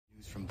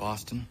from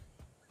Boston?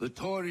 The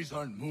Tories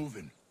aren't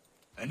moving.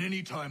 And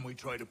any time we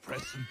try to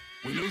press them,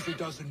 we lose a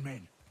dozen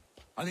men.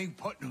 I think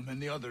Putnam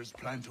and the others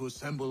plan to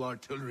assemble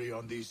artillery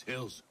on these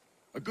hills.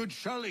 A good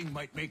shelling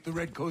might make the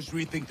Redcoats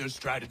rethink their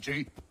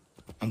strategy.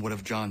 And what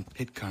of John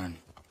Pitcairn?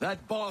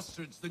 That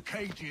bastard's the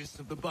cagiest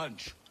of the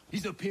bunch.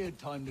 He's appeared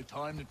time to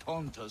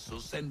taunt us or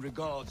send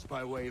regards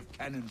by way of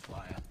cannon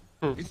fire.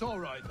 It's all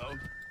right, though.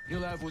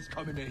 He'll have what's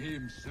coming to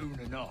him soon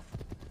enough.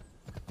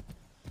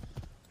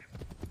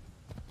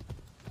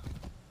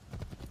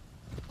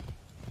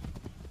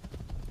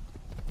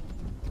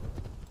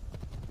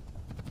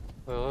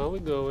 Where are we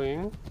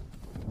going?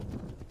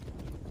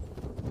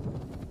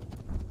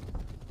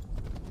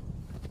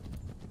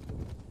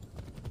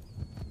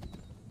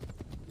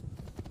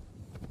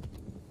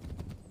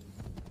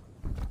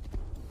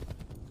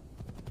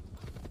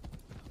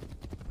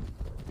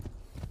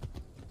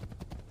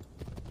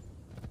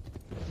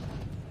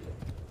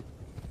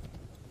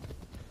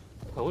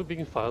 Are we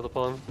being fired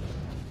upon?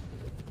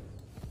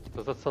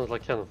 Because that sounds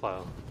like cannon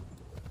fire.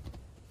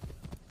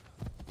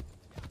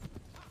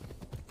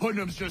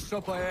 Putnam's just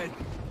up ahead.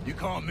 You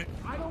can't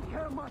I don't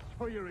care much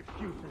for your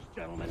excuses,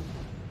 gentlemen.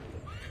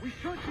 We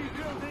should be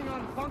building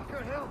on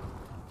Bunker Hill.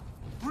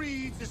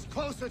 Breeds is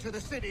closer to the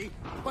city,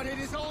 but it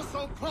is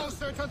also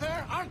closer to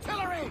their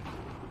artillery!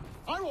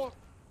 I will...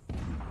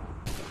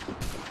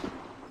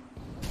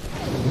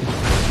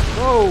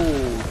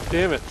 Oh,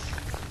 damn it.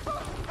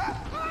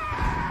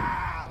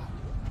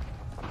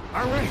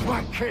 I rest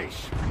my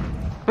case.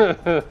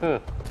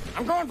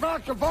 I'm going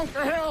back to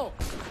Bunker Hill.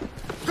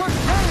 Good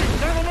training,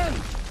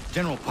 gentlemen!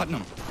 General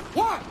Putnam,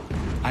 What?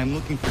 I'm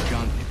looking for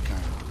John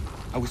Pitcairn.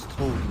 I was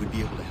told he would be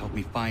able to help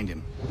me find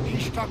him.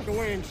 He's tucked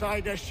away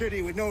inside that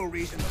city with no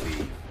reason to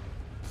leave.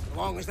 As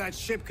long as that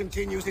ship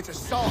continues its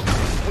assault,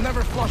 we'll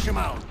never flush him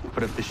out.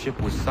 But if the ship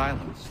was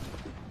silenced...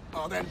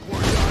 Oh, then poor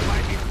John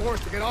might be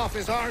forced to get off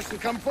his arse and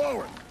come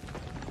forward.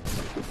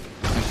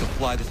 I shall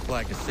fly this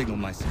flag to signal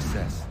my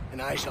success.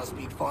 And I shall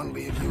speak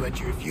fondly of you at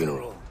your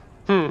funeral.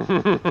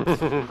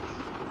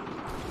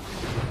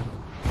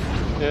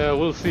 Yeah,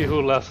 we'll see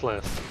who laughs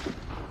last.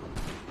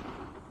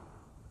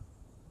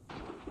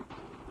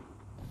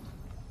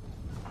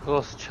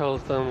 Cross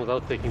Charlestown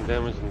without taking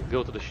damage and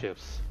go to the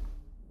ships.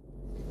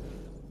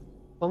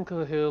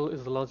 Bunker Hill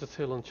is the largest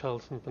hill on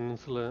Charleston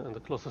Peninsula and the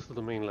closest to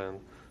the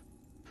mainland.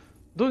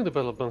 During the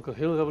Battle of Bunker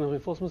Hill, rebel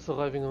reinforcements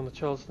arriving on the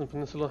Charleston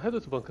Peninsula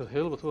headed to Bunker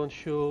Hill but were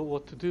unsure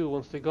what to do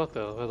once they got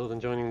there. Rather than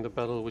joining the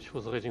battle which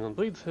was raging on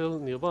Breed's Hill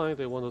nearby,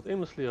 they wandered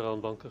aimlessly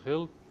around Bunker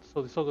Hill,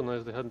 so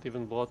disorganized they hadn't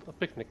even brought a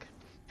picnic.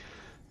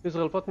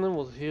 Israel Putnam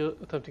was here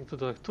attempting to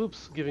direct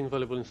troops, giving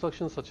valuable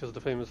instructions such as the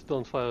famous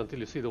 "Don't fire until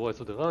you see the whites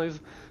of their eyes,"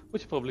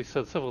 which he probably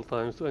said several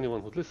times to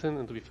anyone who'd listen,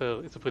 and to be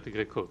fair, it's a pretty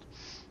great quote.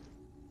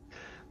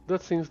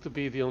 That seems to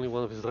be the only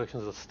one of his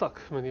directions that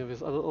stuck. Many of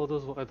his other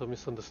orders were either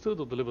misunderstood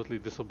or deliberately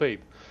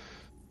disobeyed.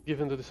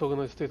 Given the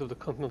disorganized state of the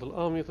Continental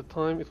Army at the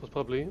time, it was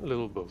probably a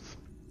little both.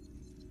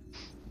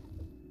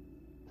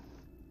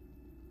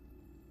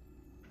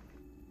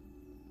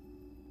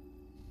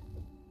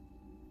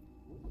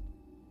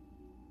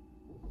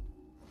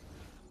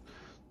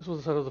 This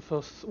was the site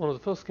of one of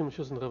the first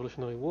skirmishes in the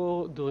Revolutionary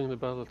War. During the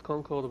battle at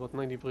Concord, about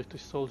 90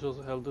 British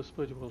soldiers held this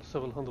bridge while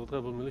several hundred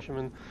rebel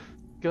militiamen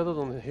gathered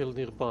on a hill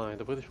nearby.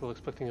 The British were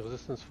expecting a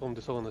resistance from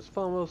disorganized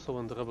farmers, so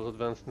when the rebels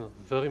advanced in a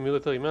very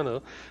military manner,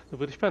 the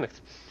British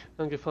panicked.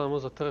 Angry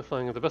farmers are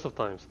terrifying at the best of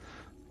times.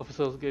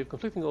 Officers gave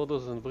conflicting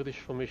orders and British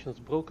formations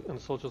broke and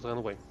the soldiers ran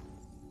away.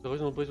 The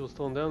original bridge was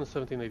torn down in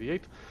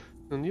 1788,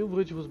 and a new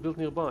bridge was built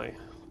nearby.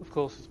 Of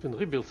course, it's been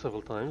rebuilt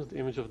several times. The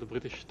image of the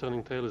British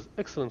turning tail is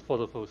excellent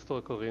fodder for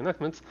historical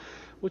reenactments,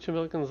 which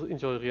Americans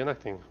enjoy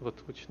reenacting, but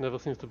which never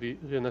seems to be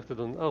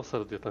reenacted on our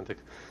side of the Atlantic.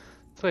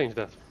 Strange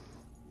that.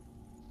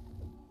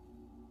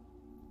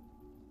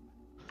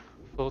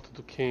 Fort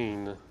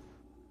Duquesne.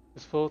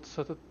 This fort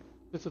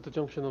sits at the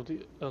junction of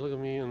the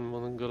Allegheny and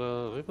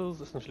Monongahela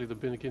rivers, essentially the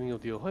beginning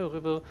of the Ohio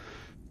River.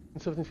 In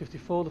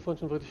 1754, the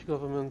French and British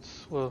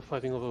governments were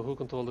fighting over who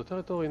controlled the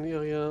territory in the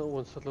area.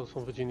 When settlers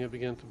from Virginia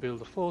began to build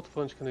the fort,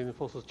 French-Canadian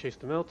forces chased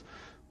them out,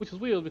 which is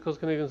weird because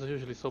Canadians are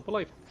usually so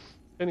polite.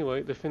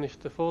 Anyway, they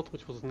finished the fort,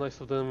 which was nice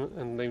of them,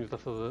 and named it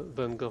after the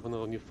then governor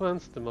of New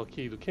France, the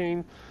Marquis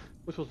Duquesne,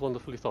 which was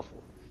wonderfully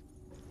thoughtful.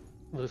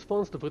 In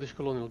response, the British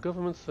colonial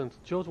government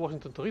sent George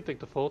Washington to retake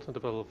the fort at the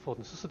Battle of Fort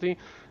Necessity,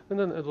 and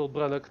then Edward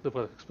Braddock, the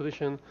Braddock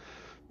Expedition.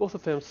 Both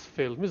attempts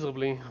failed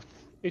miserably,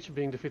 each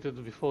being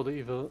defeated before they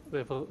ever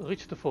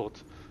reached the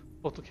fort.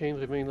 Fort Duquesne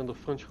remained under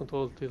French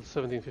control till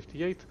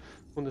 1758,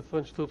 when the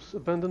French troops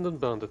abandoned and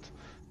burned it.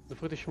 The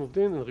British moved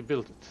in and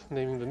rebuilt it,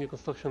 naming the new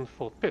construction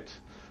Fort Pitt,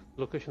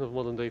 the location of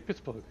modern-day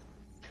Pittsburgh,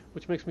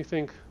 which makes me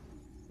think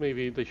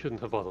maybe they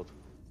shouldn't have bothered.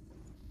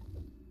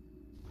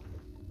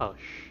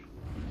 Hush.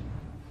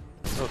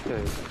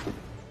 Okay,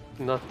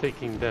 not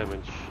taking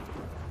damage.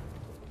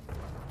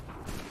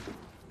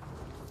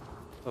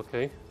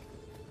 Okay.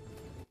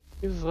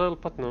 Israel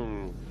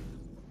Putnam,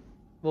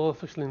 more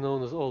officially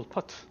known as Old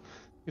Put,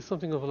 is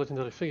something of a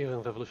legendary figure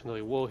in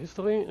Revolutionary War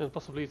history, and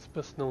possibly its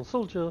best known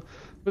soldier,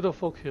 widow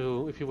folk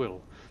hero, if you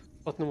will.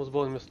 Putnam was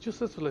born in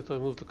Massachusetts, but later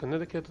moved to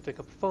Connecticut to take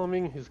up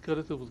farming. He's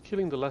credited with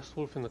killing the last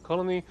wolf in the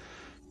colony,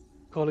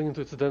 calling into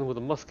its den with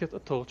a musket, a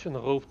torch, and a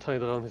rope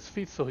tied around his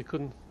feet so he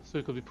could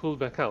be pulled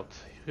back out.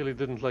 He really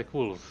didn't like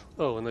wolves.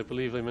 Oh, and I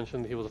believe I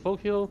mentioned he was a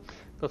folk hero.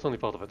 That's only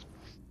part of it.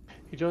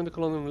 He joined the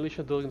colonial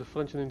militia during the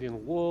French and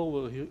Indian War,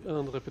 where he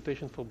earned a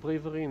reputation for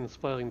bravery in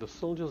inspiring the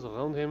soldiers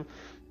around him.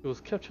 He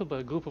was captured by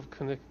a group of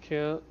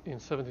Connecticut in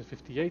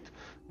 1758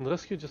 and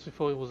rescued just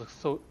before he was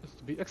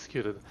to be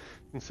executed.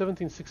 In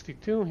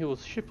 1762, he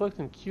was shipwrecked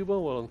in Cuba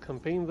while on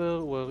campaign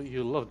there, where,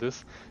 you'll love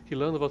this, he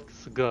learned about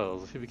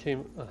cigars. He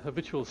became a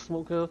habitual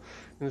smoker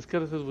and is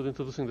credited with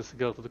introducing the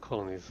cigar to the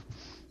colonies.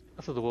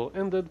 After the war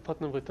ended,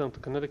 Putnam returned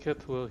to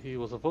Connecticut, where he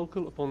was a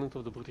vocal opponent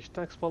of the British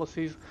tax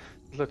policies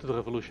that led to the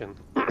Revolution.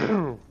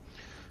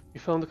 He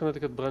founded the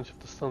Connecticut branch of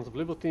the Sons of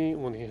Liberty.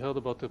 When he heard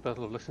about the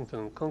Battle of Lexington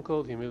and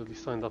Concord, he immediately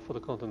signed up for the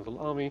Continental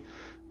Army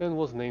and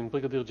was named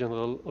Brigadier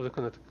General of the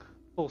Connecticut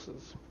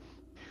Forces.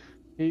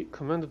 He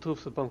commanded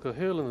troops at Bunker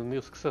Hill, and the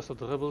near success of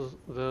the rebels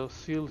there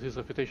sealed his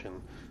reputation.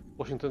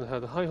 Washington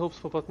had high hopes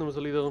for Putnam as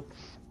a leader,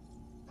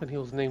 and he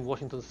was named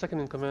Washington's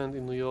second-in-command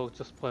in New York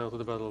just prior to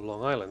the Battle of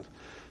Long Island.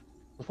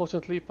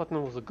 Unfortunately,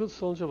 Putnam was a good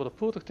soldier but a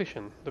poor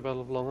tactician. The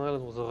Battle of Long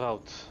Island was a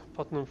rout.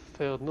 Putnam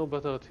fared no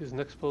better at his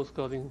next post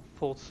guarding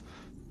forts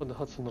on the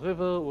Hudson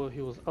River, where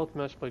he was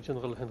outmatched by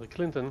General Henry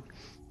Clinton.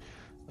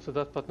 After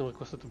that, Putnam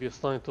requested to be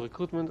assigned to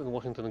recruitment, and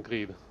Washington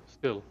agreed.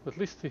 Still, at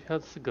least he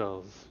had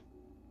cigars.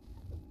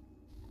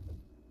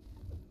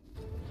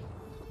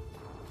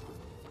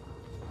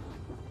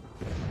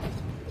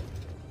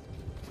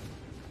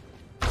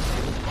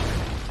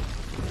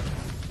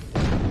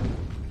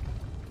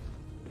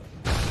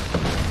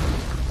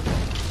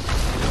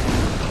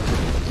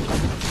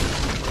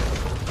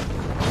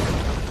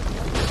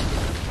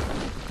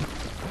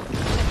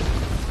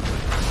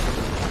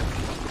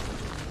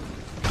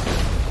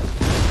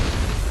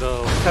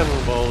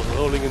 Cannonballs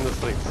rolling in the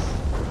streets.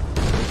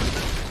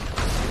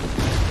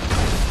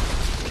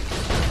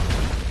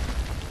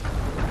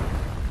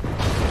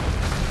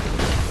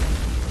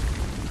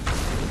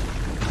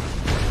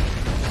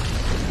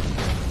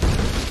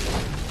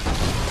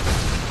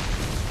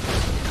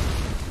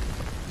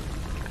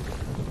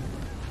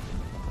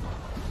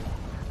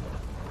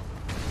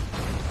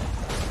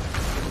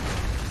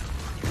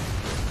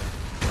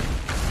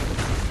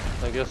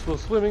 I guess we're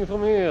swimming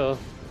from here.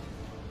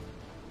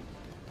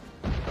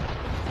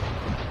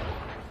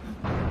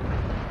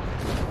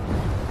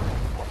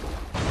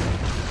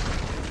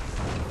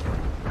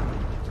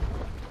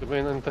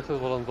 Main infected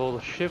while on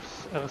board the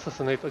ships and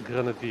assassinate a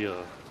grenadier.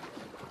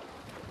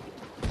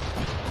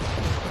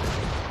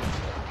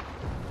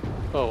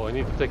 Oh, I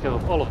need to take care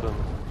of all of them.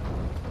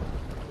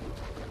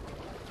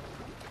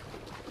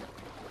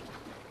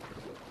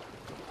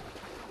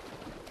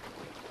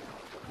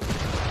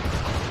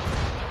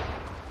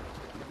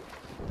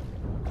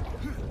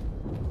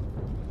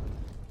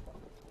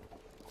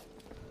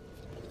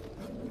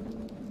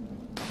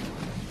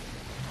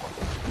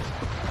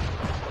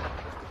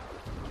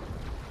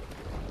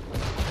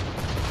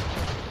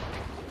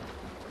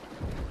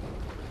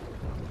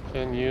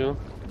 Can you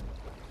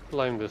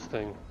climb this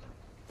thing?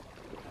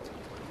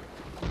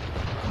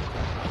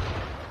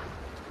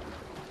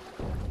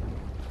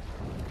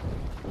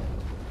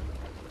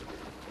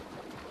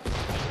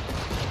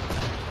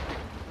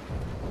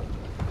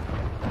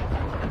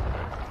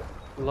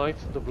 Light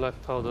the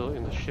black powder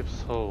in the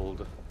ship's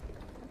hold.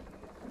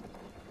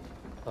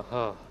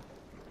 Aha.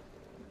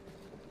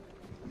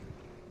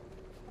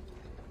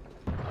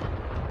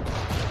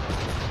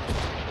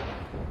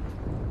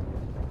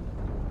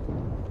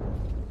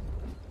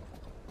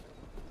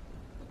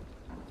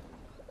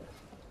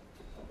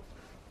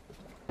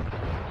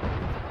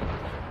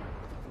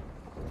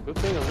 Good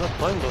thing I'm not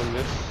blind on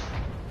this.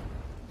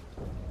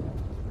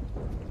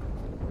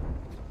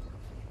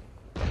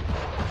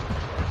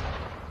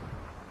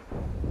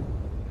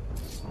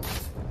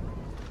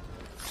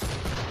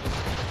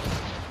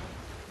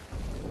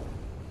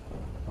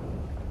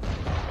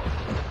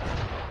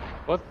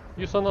 What?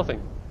 You saw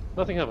nothing.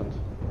 Nothing happened.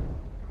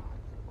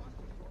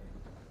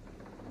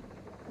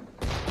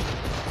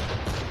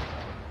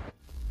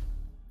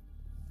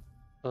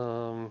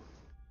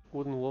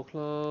 Wooden war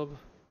club.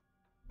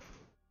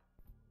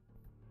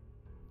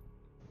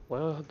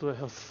 Why do I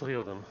have 3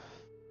 of them?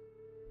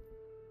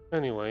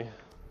 Anyway,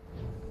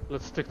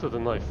 let's stick to the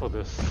knife for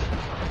this.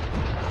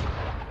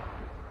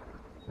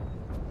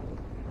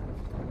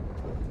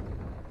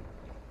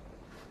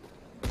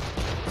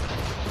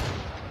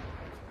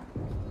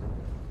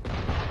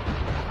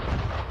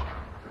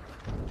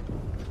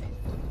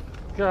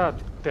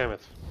 God damn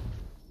it.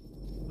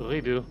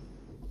 Redo.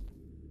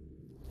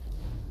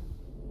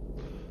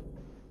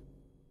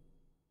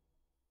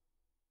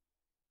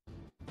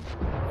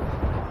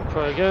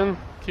 Try again,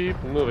 keep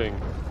moving.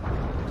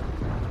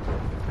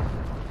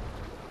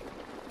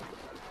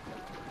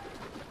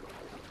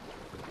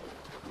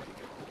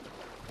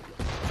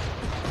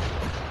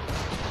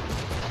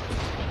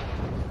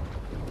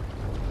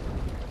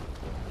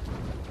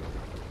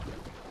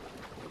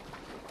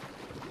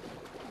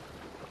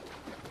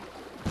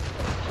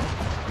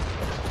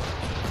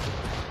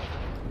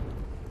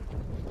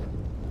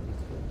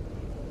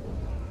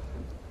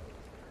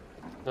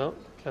 No,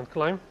 can't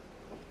climb.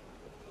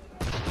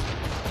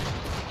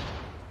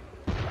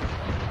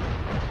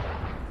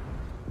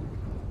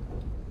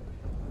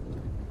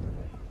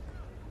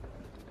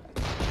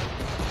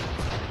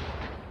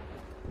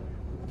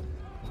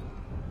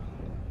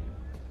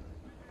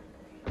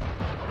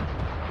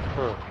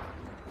 Huh.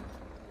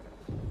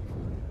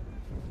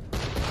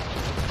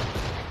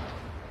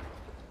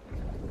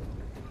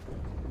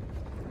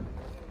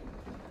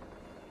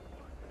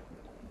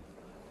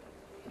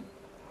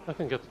 I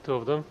can get the two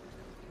of them.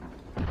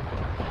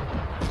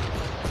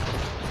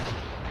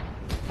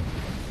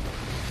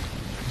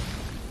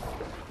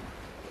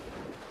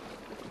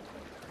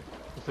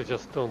 If they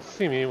just don't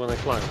see me when I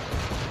climb.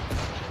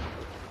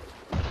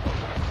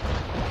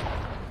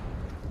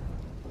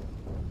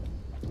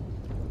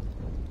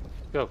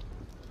 Go.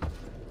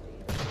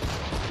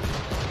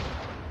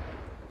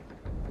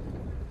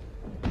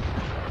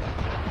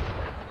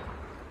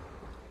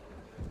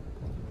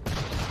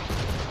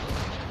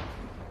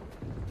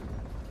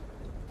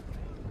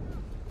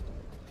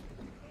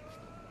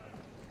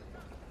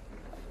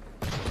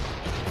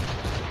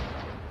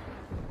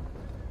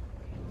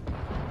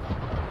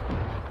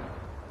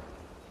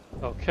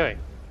 Okay.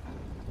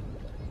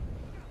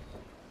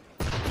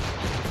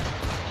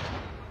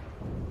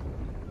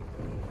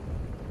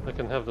 I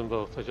can have them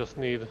both. I just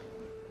need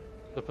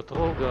the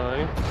patrol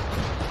guy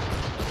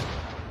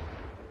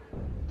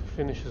to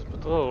finish his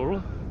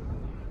patrol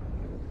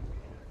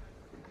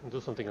and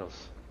do something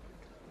else.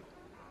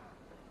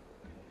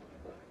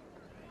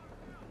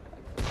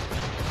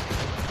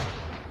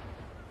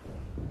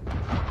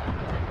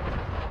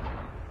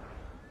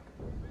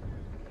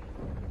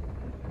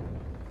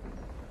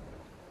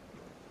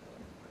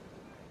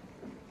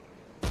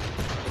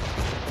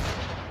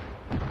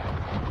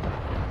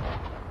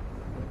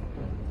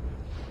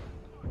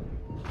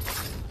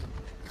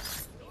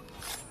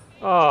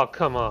 Oh,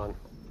 come on.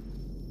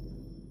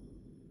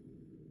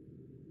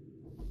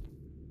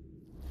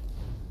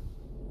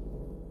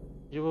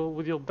 You were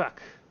with your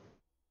back.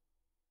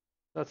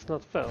 That's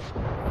not fair.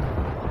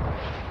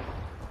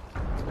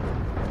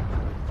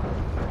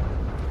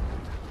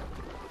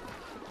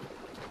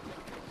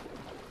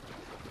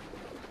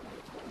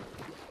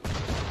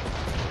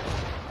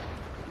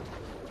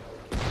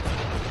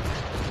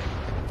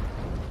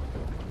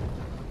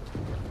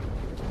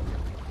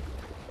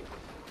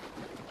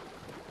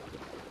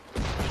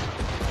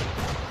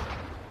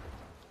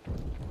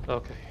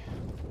 Okay.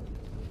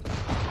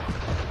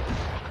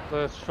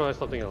 Let's try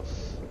something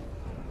else.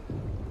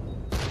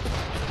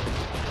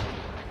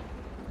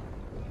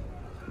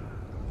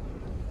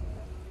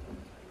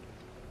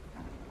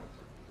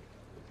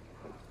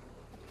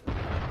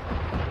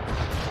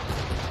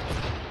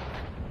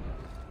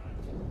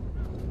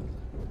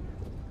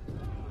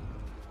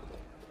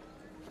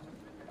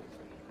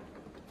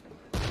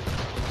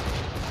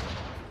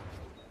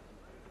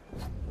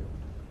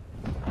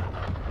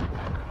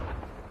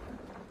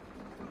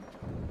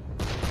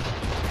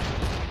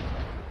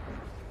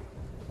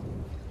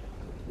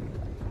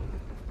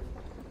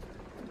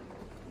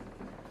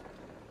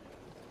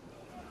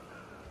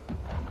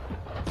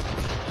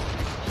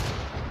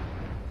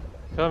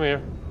 Come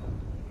here.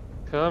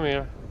 Come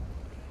here.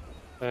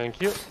 Thank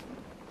you.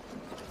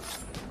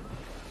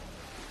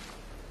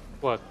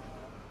 What?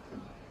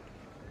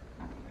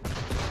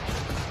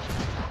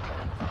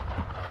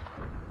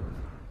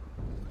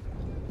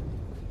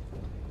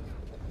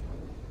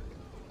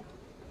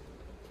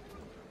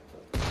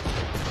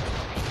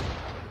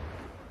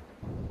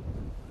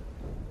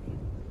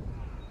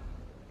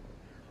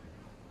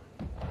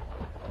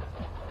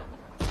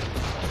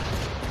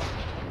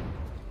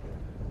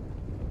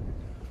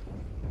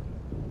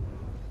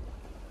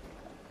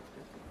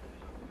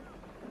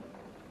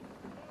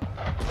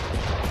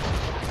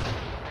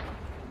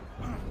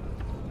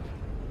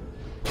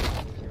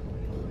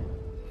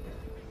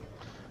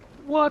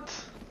 What?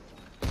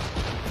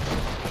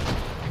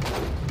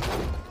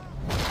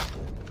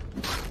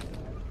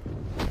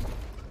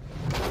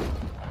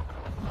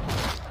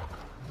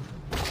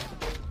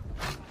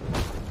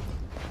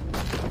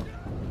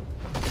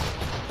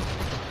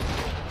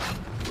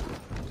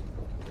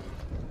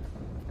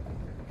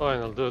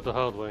 Fine, I'll do it the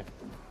hard way.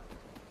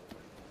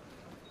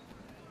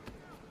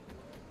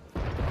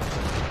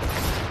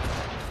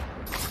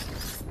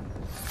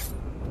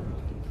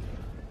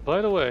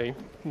 By the way,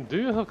 do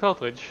you have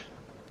cartridge?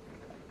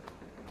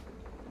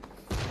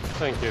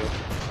 Thank you.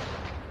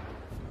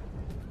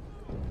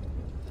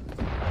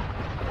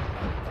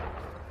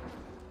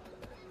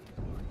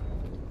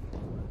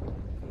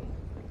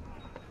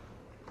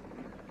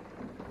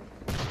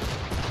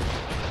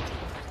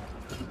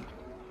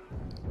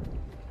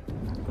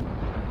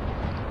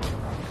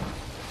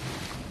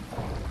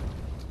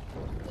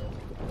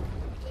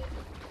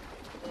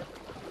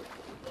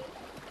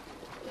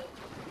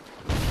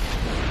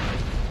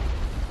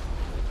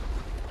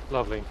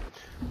 Lovely.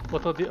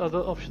 What are the other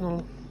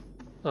optional?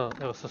 Oh,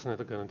 air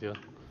assassinator grenadier.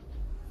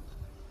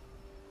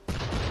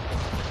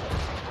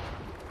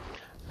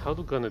 How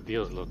do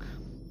grenadiers look?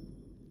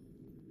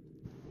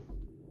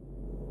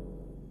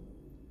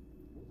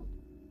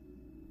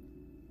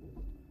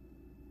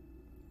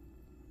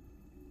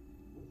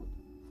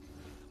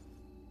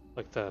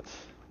 Like that,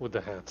 with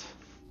the hat.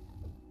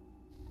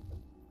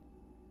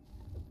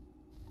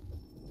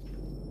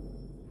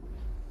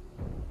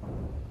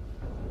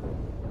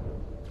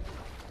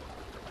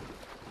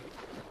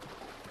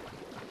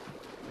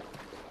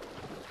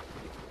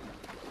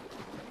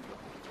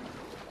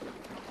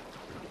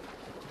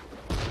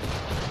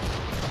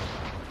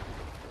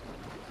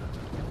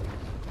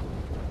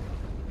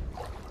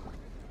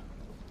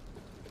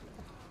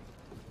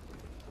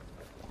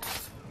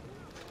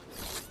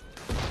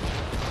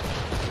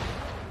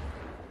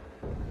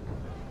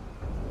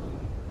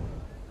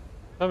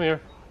 Come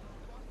here.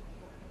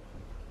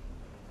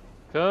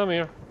 Come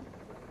here.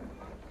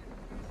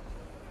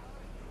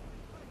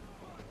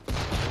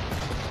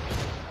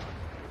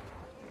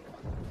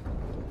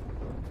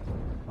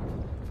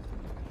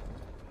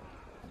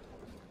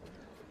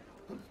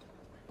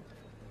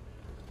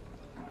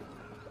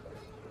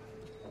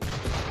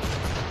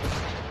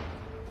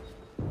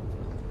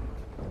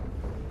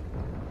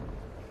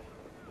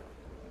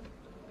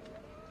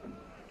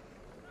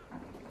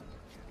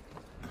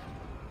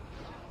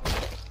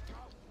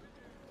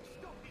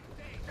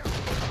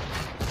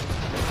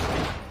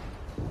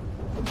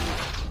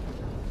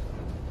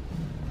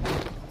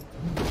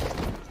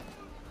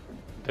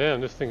 Damn,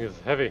 this thing is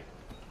heavy.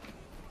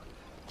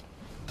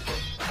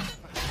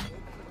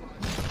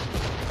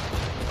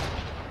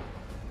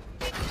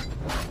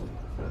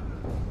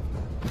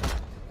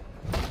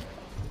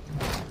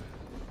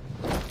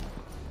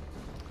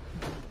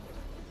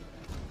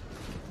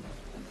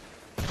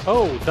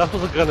 Oh, that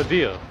was a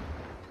grenadier.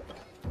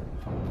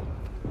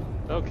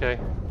 Okay.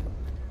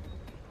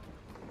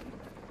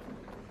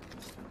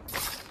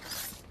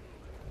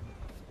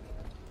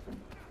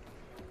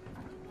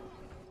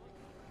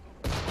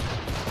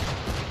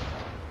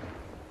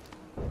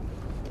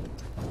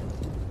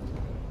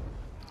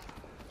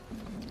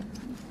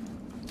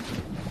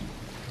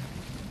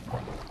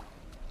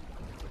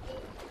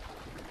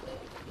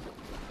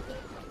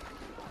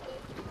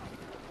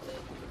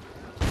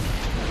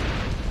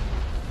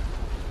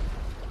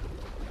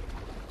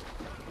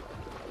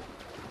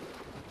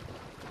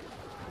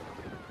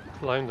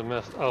 Climb the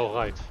mast. Oh,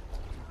 right.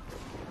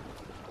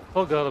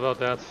 Forgot about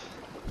that.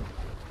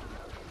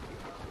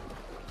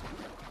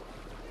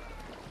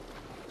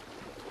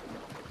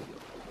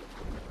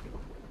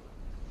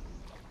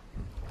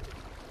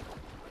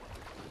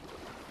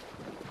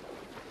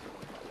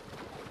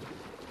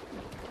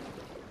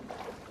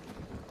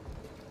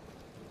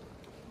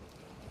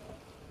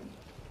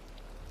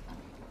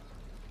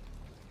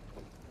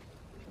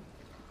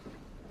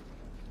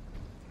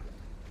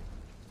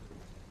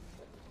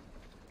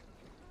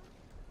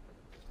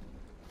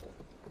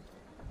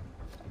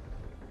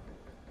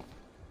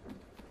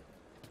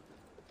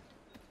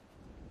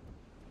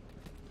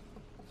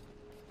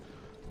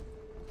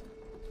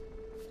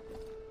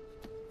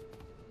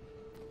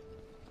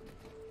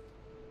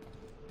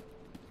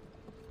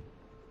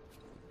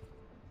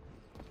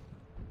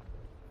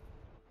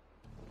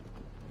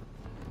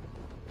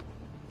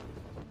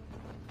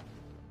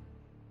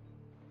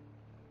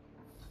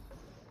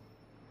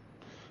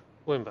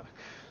 Swim back.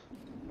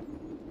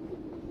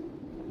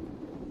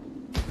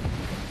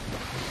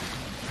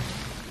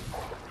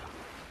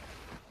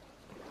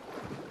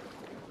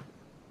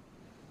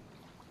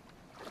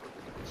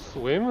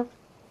 Swim?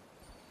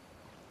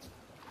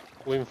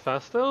 Swim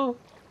faster?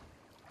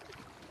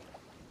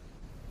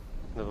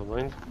 Never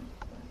mind.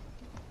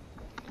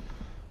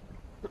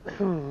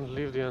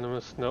 Leave the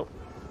animus. No.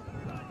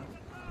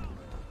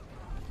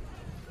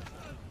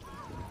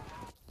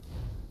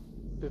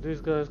 Did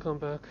these guys come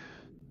back?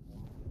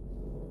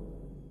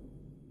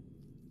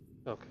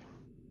 Okay.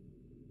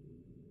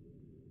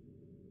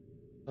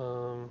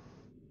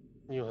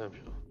 New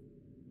Hampshire.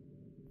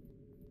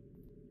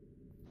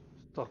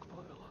 Stockpile.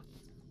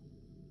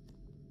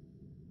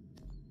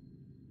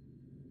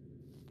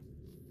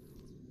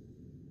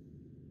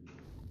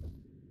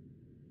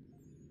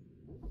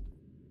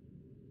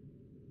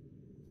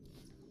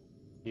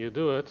 You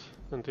do it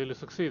until you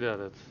succeed at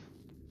it.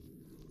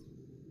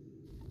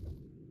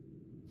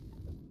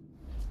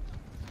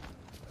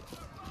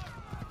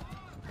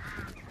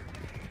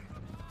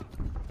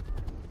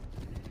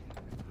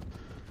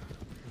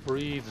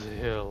 Breed's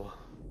Hill.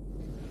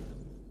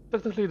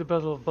 Technically, the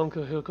Battle of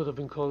Bunker Hill could have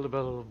been called the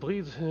Battle of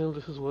Breed's Hill.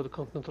 This is where the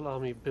Continental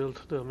Army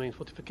built their main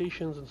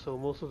fortifications, and so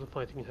most of the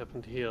fighting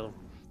happened here.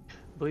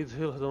 Breed's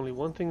Hill had only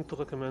one thing to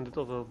recommend it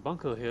over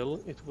Bunker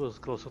Hill. It was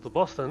closer to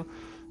Boston,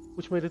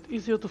 which made it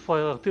easier to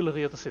fire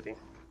artillery at the city.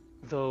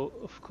 Though,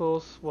 of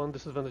course, one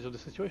disadvantage of the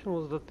situation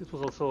was that it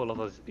was also a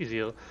lot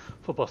easier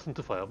for Boston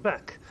to fire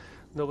back.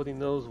 Nobody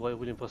knows why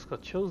William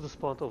Prescott chose the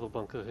spot over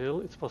Bunker Hill.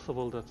 It's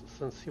possible that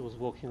since he was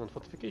working on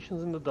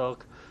fortifications in the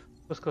dark,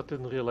 Prescott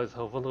didn't realize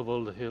how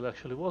vulnerable the hill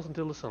actually was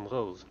until the sun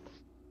rose.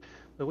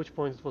 At which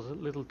point it was a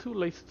little too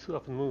late to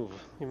up and move.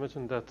 I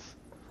imagine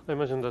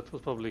that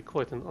was probably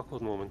quite an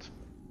awkward moment.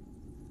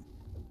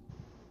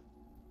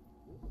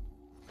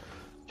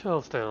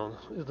 Charlestown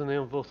is the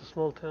name of both the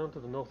small town to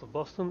the north of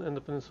Boston and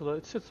the peninsula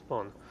it sits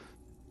upon.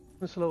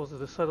 Peninsula was at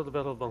the site of the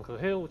Battle of Bunker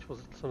Hill, which was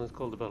sometimes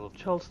called the Battle of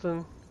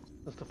Charleston,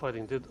 as the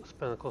fighting did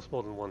span across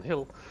more than one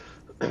hill.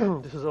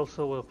 This is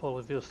also where Paul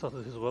Revere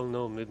started his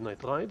well-known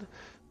midnight ride,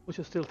 which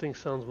I still think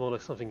sounds more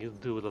like something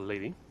you'd do with a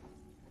lady.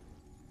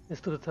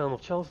 As to the town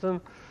of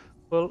Charleston,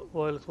 well,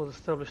 while it was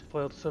established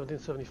prior to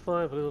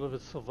 1775, little of it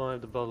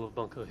survived the Battle of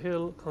Bunker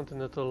Hill.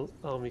 Continental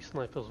Army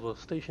snipers were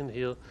stationed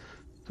here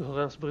to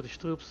harass British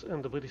troops,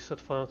 and the British set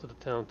fire to the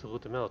town to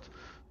root them out.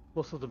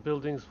 Most of the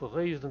buildings were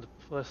razed and the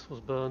rest was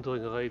burned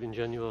during a raid in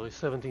January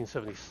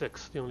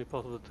 1776. The only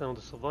part of the town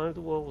that survived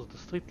the war was the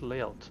street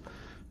layout.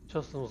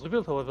 Charleston was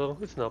rebuilt, however.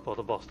 It's now part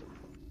of Boston.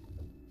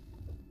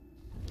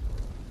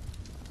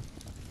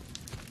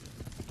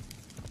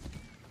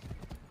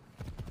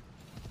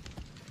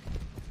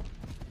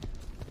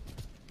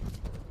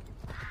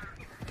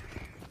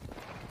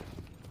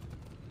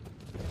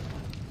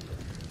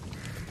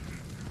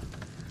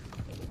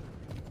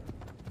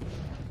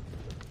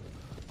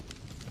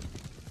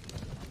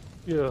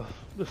 Yeah,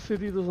 the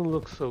city doesn't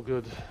look so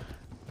good.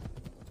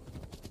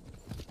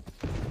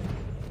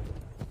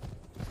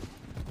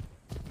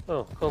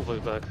 Oh,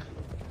 convoy back.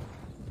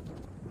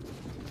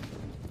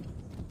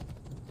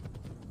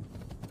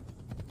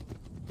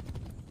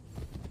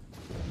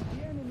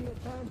 The enemy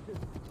advances,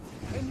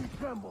 and you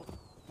tremble.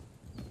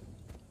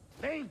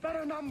 They've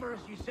better numbers,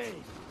 you say.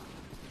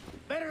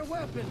 Better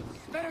weapons,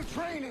 better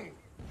training.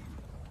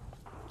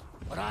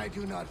 But I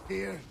do not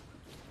fear.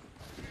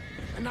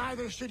 And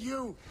neither should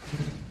you.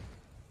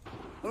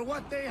 For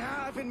what they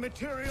have in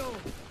material,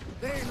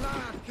 they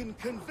lack in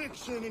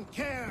conviction and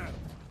care.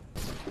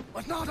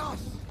 But not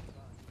us.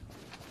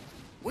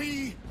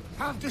 We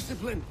have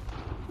discipline.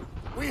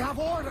 We have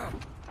order.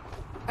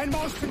 And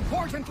most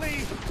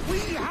importantly, we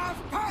have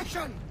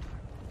passion.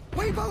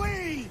 We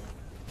believe.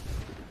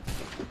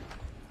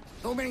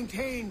 So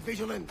maintain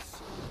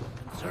vigilance.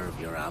 Conserve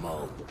your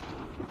ammo.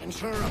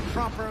 Ensure a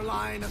proper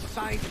line of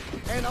sight.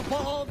 And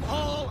above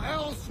all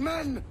else,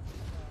 men,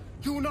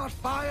 do not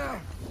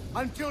fire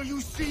until you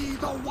see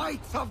the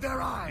whites of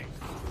their eyes.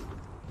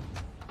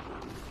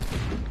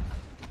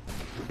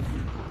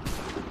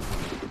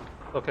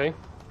 Okay,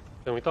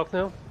 can we talk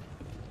now?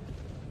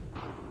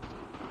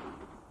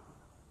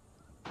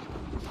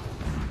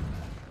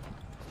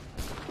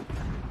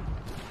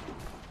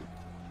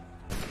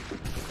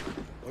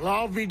 Well,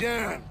 I'll be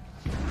damned.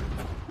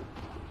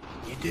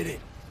 You did it.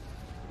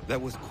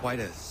 That was quite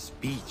a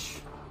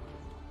speech.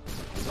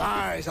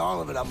 Lies, all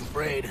of it, I'm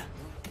afraid.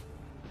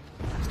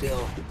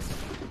 Still,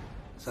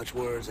 such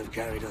words have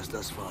carried us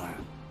thus far.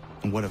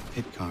 And what of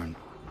Pitcairn?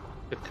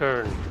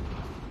 Pitcairn.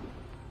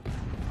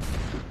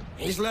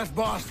 He's left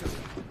Boston,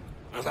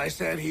 as I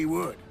said he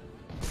would,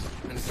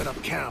 and set up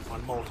camp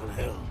on Molten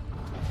Hill.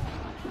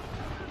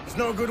 There's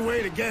no good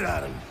way to get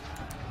at him.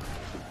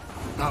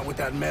 Not with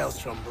that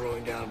maelstrom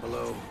brewing down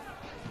below.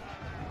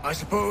 I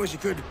suppose you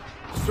could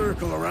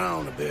circle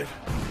around a bit,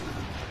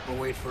 or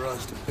wait for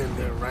us to thin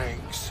their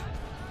ranks.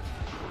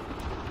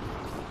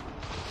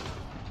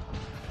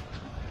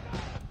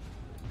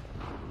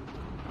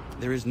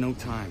 There is no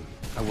time.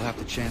 I will have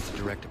to chance a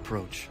direct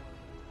approach.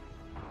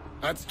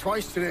 That's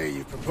twice today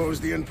you've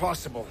proposed the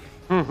impossible.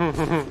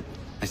 I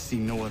see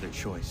no other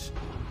choice.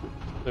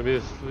 Maybe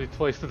it's be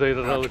twice today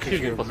that I'll achieve the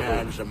You're impossible.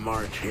 mad as a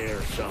march here,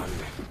 son.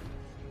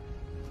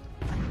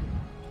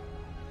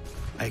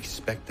 I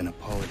expect an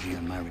apology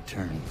on my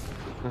return.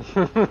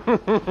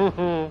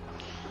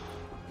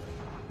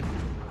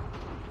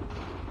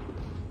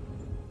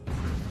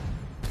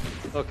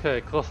 Okay,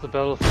 cross the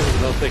battlefield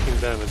without taking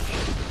damage.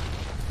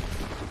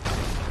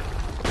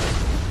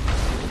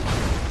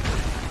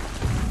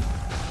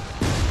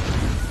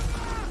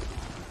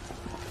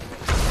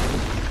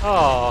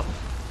 Ah,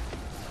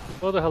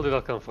 where the hell did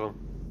that come from?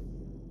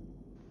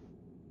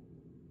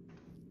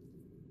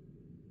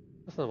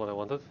 That's not what I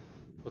wanted,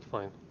 but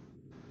fine.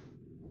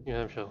 New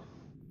Hampshire.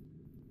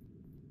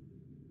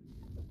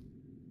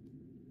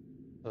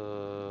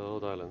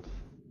 Rhode Island.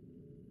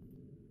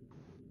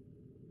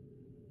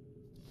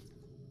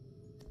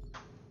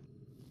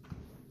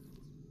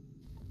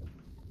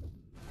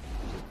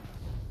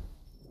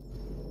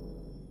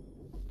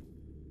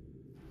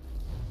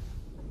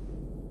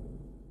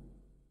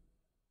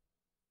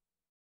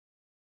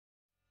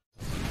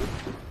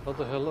 What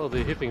the hell are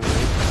they hitting me? Oh,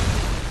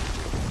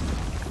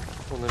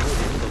 they're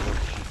moving so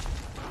much.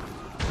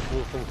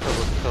 Move from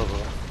cover to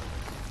cover.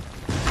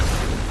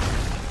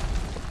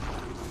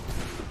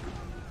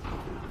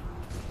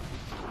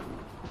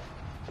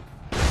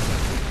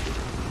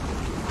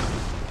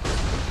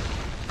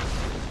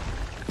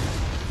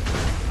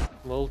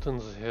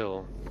 Molten's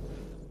Hill.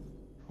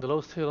 The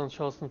lowest hill on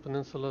Charleston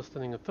Peninsula,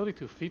 standing at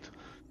 32 feet,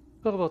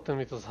 or about 10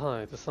 meters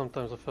high. It is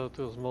sometimes referred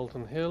to as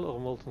Molten Hill or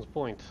Molten's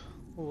Point.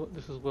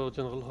 This is where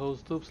General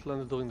Howe's troops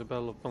landed during the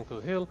Battle of Bunker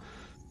Hill.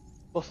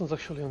 Boston's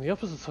actually on the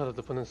opposite side of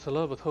the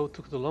peninsula, but Howe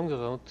took the longer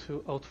route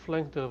to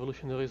outflank the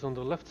revolutionaries on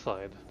the left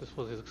side. This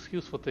was his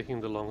excuse for taking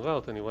the long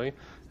route anyway,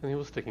 and he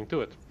was sticking to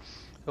it.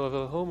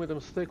 However, Howe made a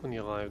mistake when he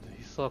arrived.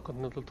 He saw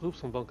Continental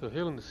troops on Bunker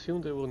Hill and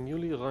assumed they were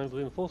newly arrived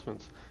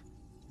reinforcements.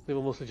 They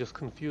were mostly just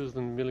confused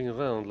and milling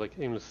around like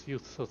aimless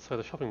youths outside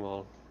a shopping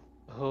mall.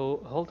 Ho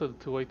halted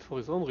to wait for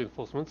his own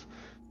reinforcements,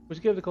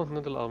 which gave the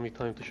Continental Army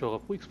time to shore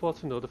up weak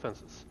spots in their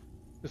defenses.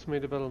 This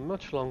made the battle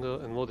much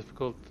longer and more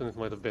difficult than it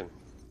might have been.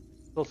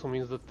 It also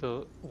means that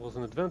there was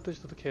an advantage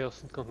to the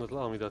Chaos and Continental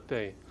Army that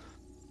day.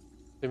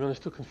 They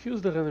managed to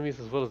confuse their enemies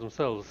as well as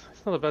themselves.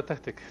 It's not a bad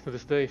tactic. To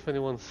this day, if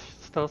anyone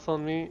starts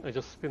on me, I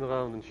just spin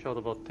around and shout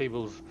about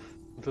tables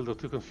until they're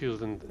too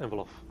confused and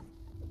amble off.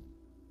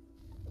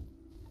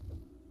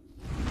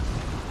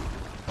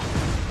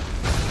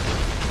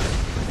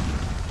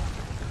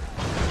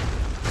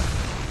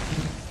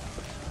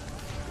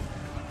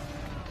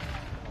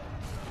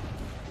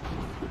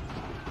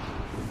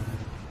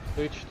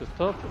 Reach the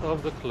top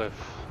of the cliff.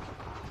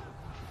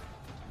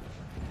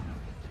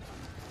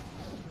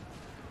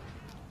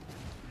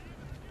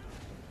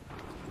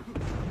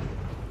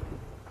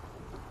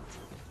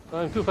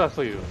 I'm too fast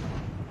for you.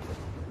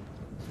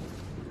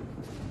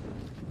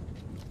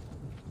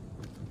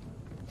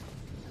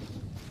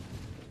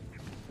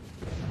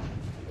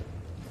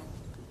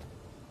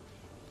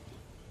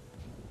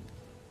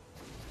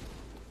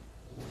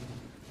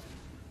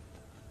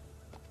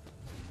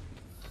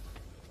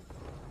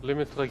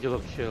 Limit regular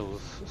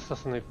kills.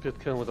 Assassinate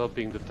Pitcairn without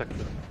being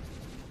detected.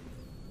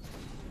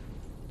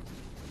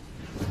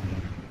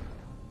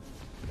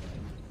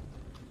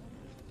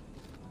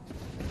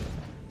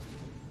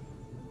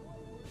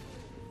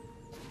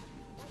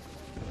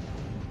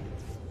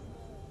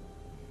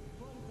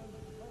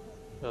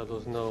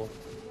 Shadows, no.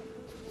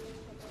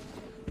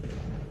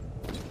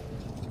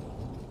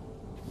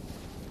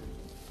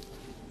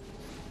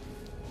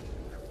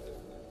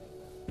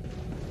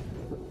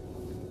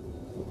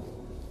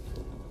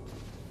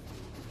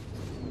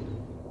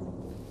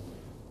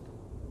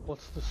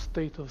 What's the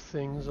state of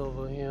things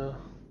over here?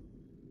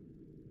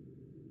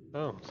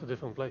 Oh, it's a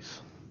different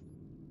place.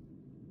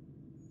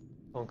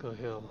 Bunker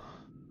Hill.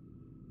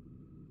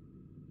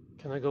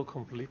 Can I go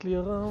completely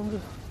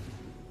around?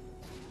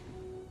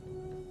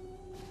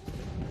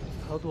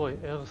 How do I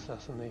air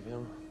assassinate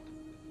him?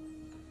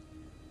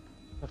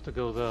 I have to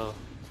go there.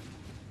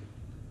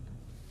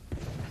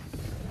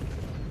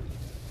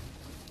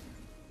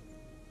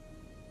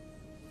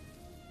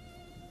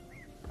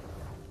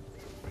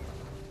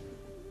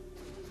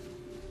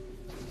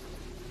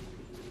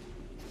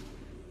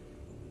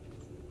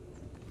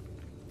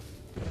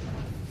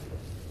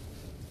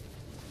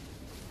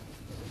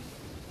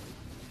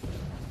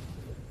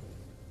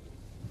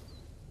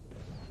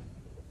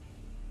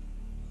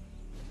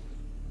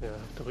 Yeah, I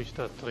have to reach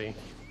that tree.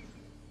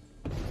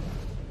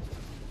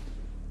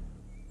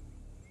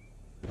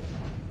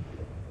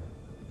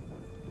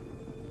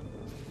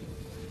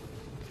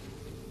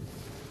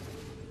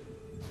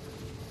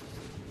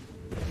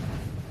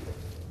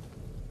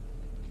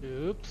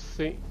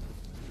 Oopsie.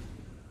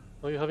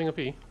 Are you having a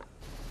pee?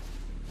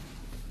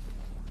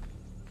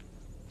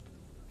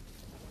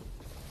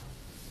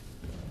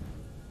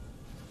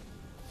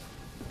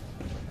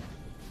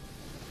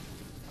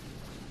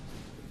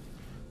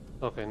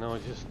 Okay, now I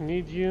just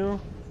need you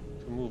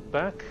to move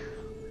back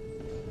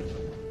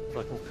so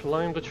I can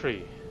climb the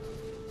tree.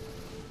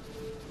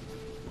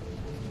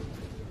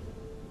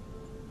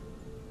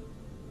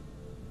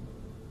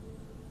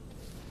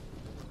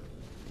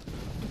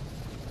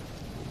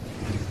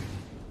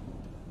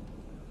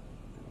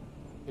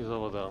 He's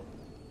over there.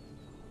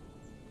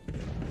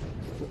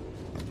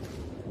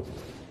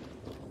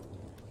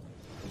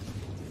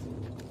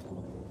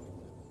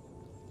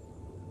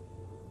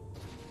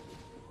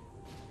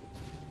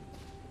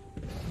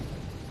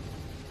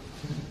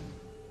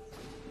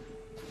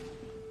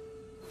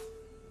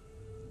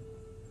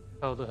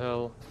 How the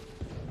hell?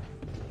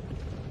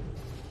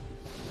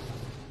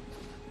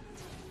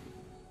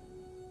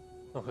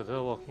 Okay,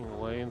 they're walking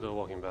away and they're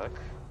walking back.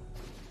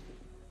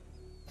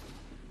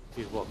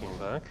 He's walking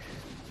back.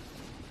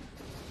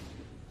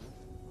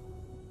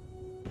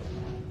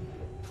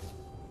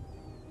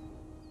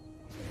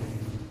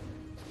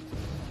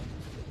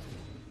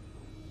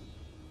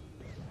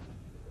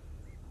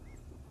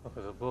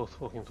 Okay, they're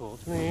both walking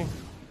towards me.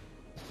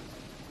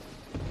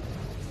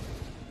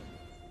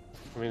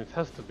 I mean, it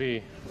has to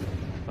be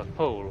that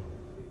pole.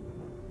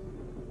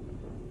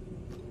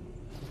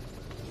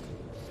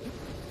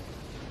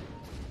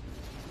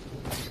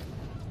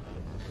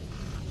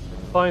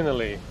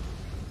 Finally,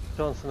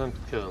 Johnson and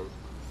Kiln.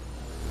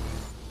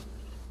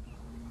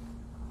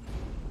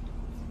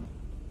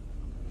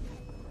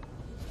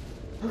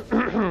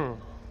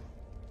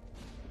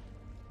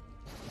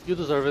 You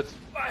deserve it.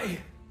 Why?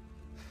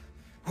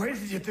 Why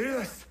did you do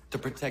this? To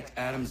protect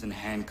Adams and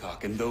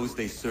Hancock and those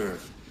they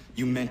serve.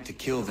 You meant to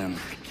kill them.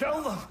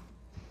 Kill them?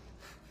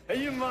 Are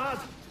you mad?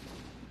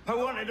 I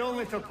wanted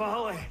only to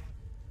parley.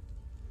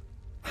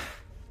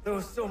 There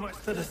was so much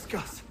to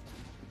discuss.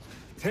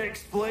 To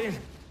explain.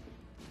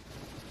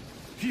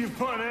 You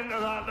put an end to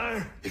that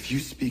now. If you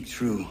speak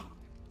true,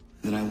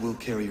 then I will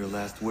carry your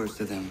last words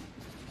to them.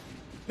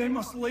 They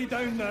must lay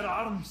down their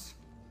arms.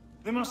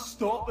 They must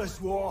stop this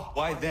war.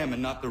 Why them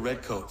and not the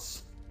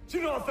Redcoats? Do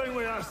you not think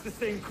we asked the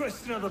same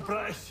question of the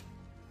British?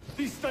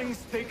 These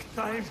things take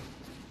time.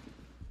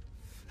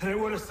 And it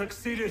would have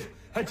succeeded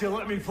had you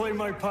let me play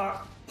my part.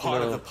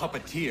 Part of the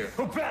puppeteer.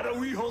 Or better,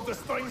 we hold the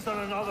strings on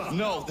another.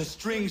 No, the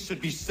strings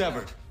should be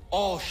severed.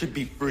 All should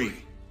be free.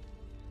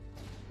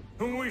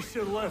 And we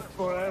should live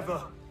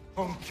forever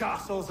on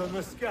castles in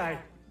the sky.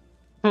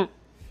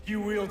 You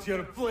wield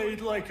your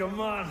blade like a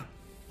man,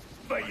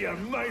 but your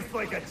mouth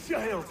like a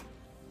child.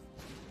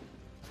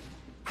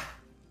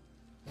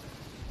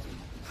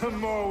 And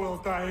more will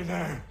die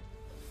now.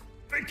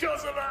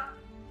 Because of that.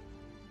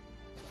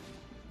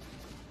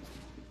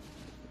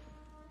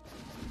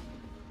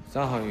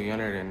 Sahoin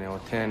jänerene o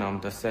teenam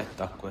da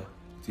setakwe.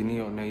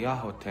 Zinio ne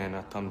yaho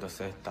teena tam da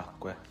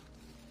setakwe.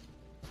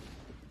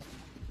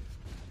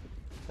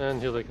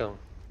 And here they come.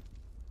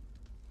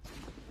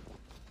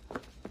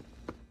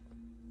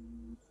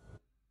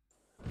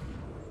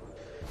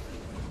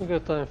 We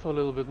got time for a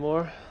little bit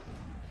more.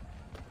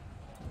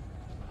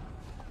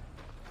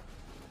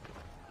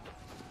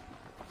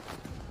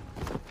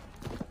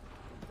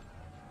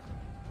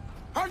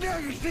 How dare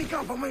you sneak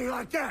up on me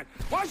like that?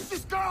 Why don't you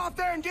just go out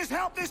there and just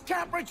help this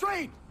camp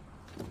retreat?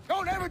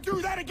 Don't ever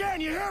do that again,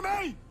 you hear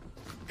me?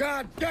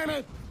 God damn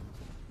it!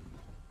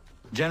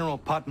 General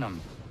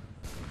Putnam.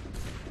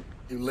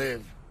 You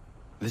live.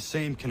 The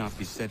same cannot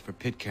be said for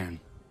Pitcairn.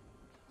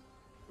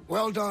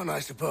 Well done, I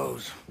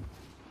suppose.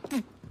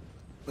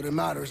 But it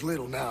matters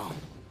little now.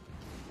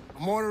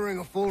 I'm ordering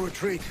a full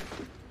retreat.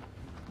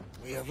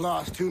 We have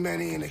lost too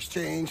many in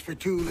exchange for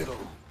too little.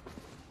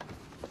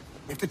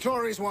 If the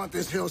Tories want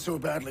this hill so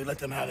badly, let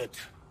them have it.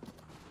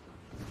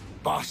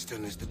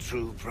 Boston is the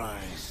true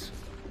prize.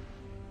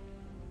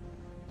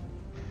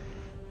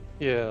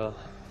 Yeah.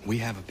 We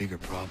have a bigger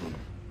problem.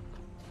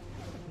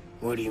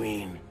 What do you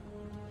mean?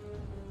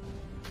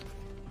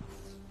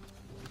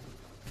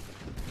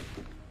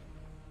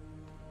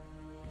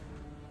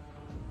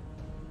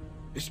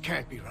 This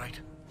can't be right.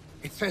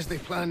 It says they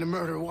plan to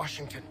murder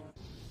Washington.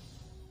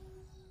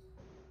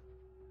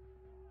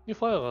 New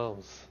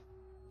firearms.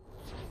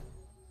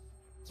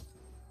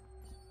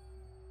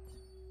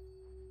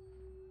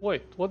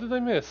 Wait, what did I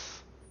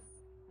miss?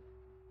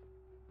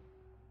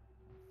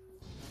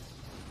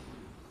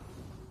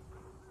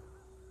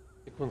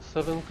 Sequence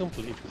 7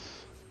 complete.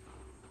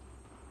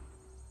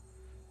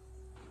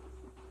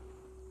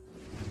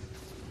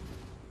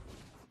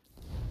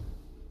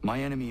 My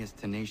enemy is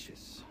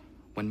tenacious.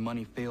 When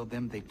money failed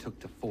them, they took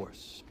to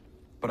force.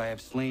 But I have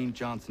slain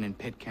Johnson and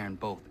Pitcairn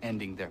both,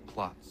 ending their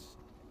plots.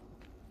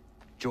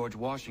 George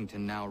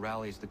Washington now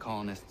rallies the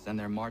colonists, and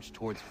their march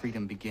towards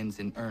freedom begins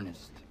in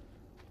earnest.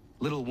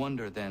 Little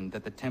wonder, then,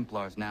 that the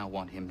Templars now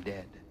want him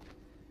dead.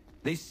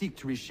 They seek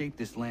to reshape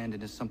this land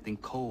into something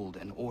cold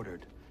and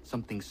ordered,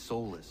 something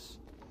soulless.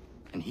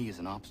 And he is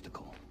an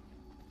obstacle.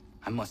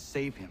 I must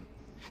save him,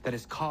 that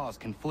his cause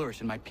can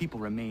flourish and my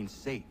people remain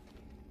safe.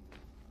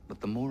 But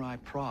the more I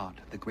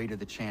prod, the greater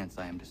the chance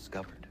I am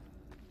discovered.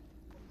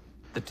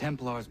 The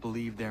Templars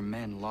believe their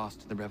men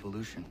lost the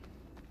revolution.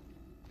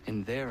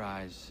 In their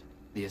eyes,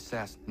 the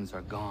assassins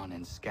are gone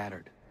and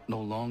scattered, no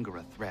longer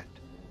a threat.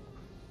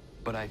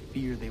 But I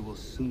fear they will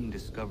soon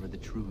discover the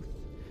truth,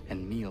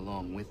 and me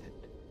along with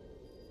it.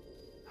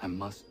 I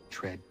must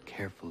tread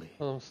carefully.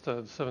 Olmsted,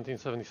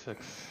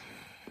 1776.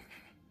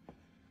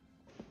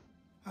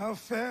 How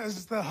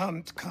fares the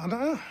hunt,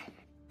 Connor?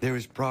 There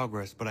is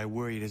progress, but I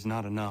worry it is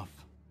not enough.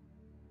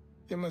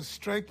 You must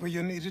strike where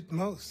you need it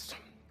most.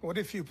 What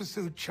if you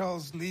pursued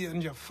Charles Lee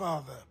and your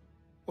father?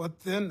 What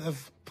then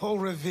of Paul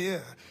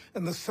Revere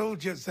and the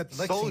soldiers at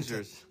Lexington?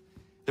 Soldiers?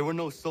 There were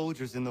no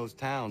soldiers in those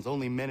towns,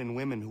 only men and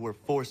women who were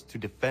forced to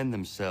defend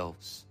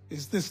themselves.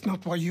 Is this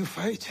not why you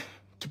fight?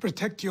 To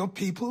protect your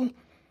people?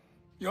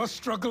 Your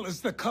struggle is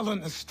the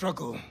colonist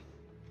struggle.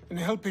 In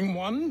helping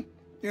one,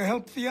 you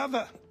help the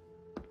other.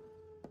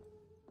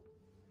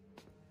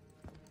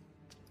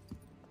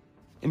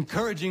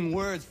 Encouraging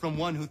words from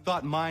one who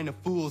thought mine a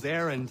fool's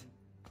errand.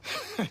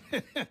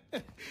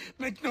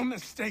 Make no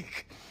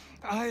mistake,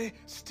 I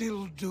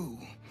still do.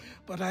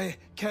 But I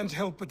can't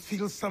help but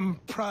feel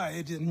some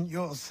pride in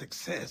your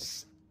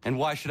success. And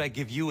why should I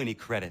give you any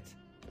credit?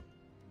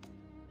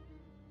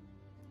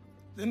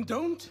 Then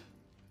don't.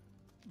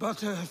 But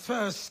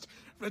first,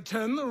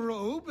 return the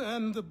robe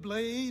and the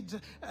blade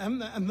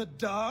and the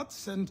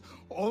darts and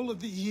all of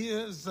the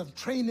years of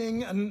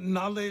training and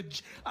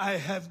knowledge I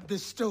have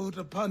bestowed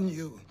upon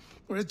you.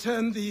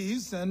 Return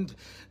these, and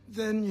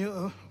then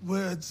your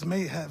words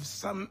may have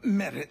some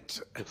merit.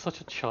 You're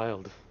such a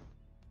child.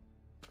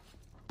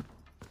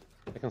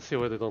 I can see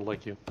why they don't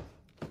like you.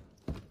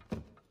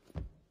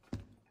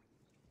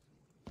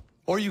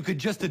 Or you could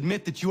just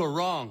admit that you are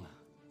wrong.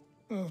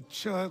 Oh,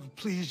 child,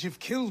 please, you've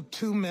killed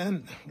 2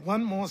 men.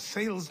 One more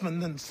salesman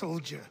than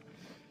soldier.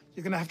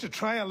 You're gonna have to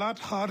try a lot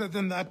harder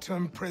than that to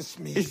impress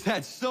me. Is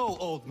that so,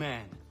 old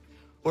man?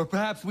 Or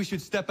perhaps we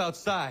should step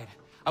outside.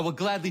 I will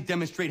gladly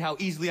demonstrate how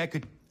easily I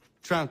could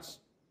trounce.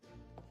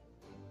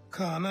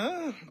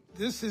 Connor,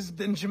 this is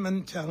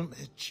Benjamin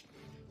Talmadge.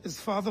 His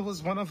father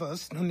was one of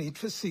us, no need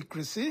for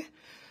secrecy.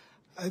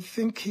 I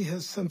think he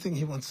has something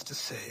he wants to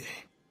say.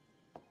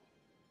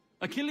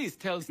 Achilles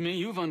tells me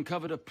you've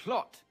uncovered a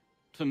plot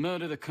to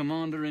murder the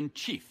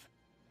commander-in-chief.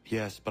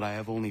 Yes, but I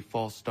have only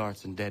false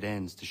starts and dead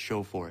ends to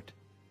show for it.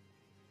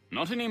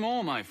 Not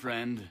anymore, my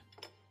friend.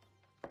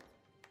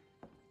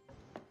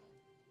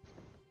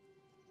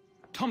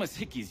 Thomas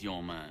Hickey's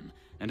your man,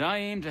 and I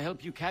aim to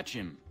help you catch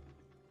him.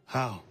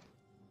 How?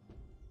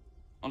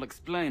 I'll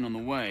explain on the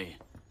way.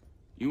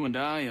 You and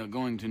I are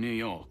going to New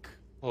York.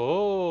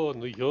 Oh,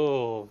 New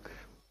York.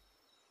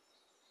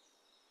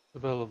 The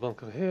Battle of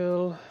Bunker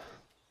Hill.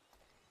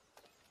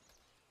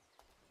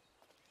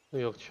 New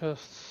York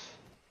chests.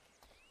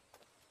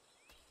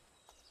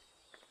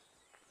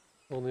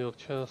 All New York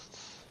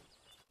chests.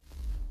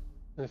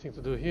 Anything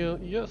to do here?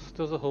 Yes,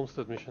 there's a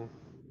homestead mission.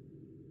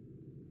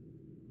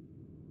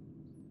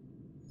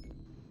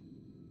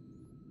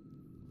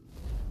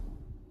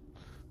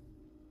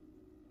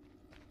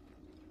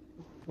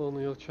 All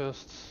New York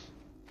chests.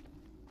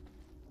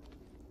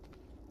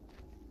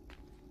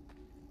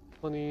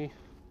 Money.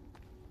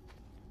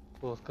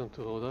 Welcome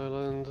to Rhode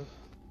Island.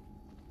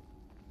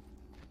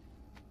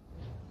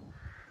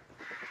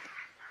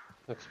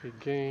 XP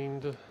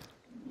gained.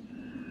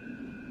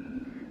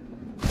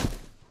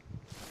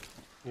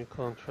 New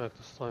contract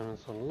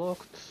assignments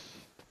unlocked.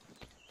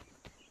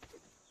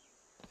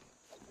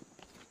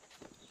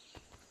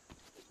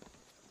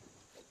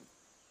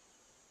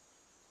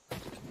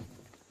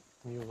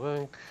 New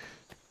rank.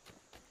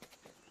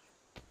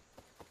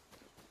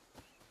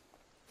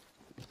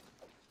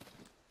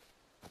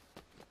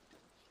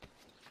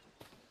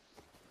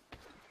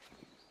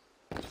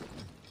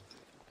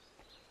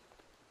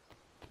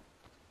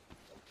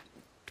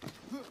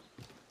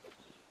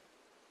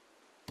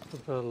 The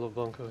Battle of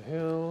Bunker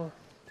Hill.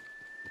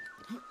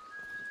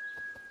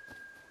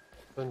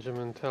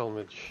 Benjamin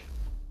Talmadge.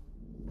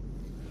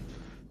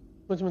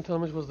 Benjamin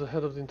Talmadge was the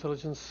head of the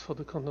intelligence for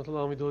the Continental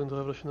Army during the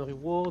Revolutionary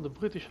War. The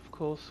British, of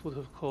course, would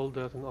have called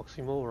that an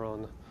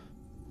oxymoron.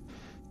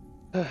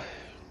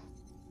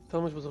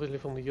 Talmadge was originally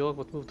from New York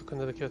but moved to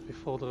Connecticut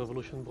before the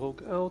Revolution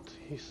broke out.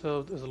 He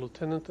served as a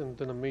lieutenant and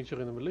then a major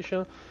in the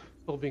militia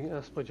before being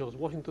asked by George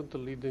Washington to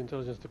lead the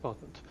intelligence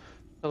department.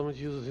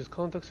 Talmadge uses his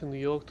contacts in New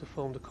York to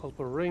form the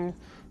Culper Ring,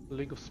 a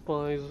league of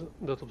spies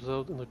that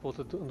observed and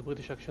reported on the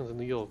British actions in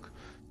New York.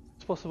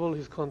 It's possible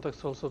his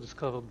contacts also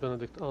discovered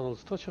Benedict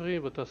Arnold's treachery,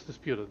 but that's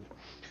disputed.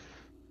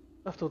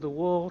 After the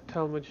war,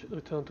 Talmadge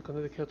returned to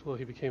Connecticut where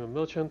he became a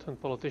merchant and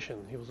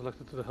politician. He was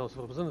elected to the House of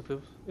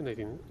Representatives in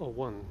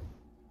 1801.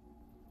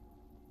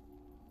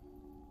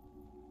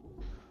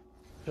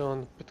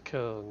 John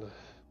Pitcairn.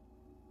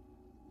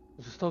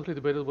 It's historically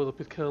debated whether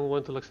Pitcairn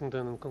went to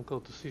Lexington and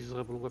conquered to seize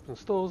rebel weapon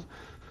stores,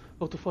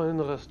 or to find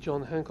and arrest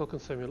John Hancock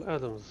and Samuel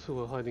Adams, who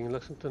were hiding in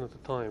Lexington at the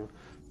time.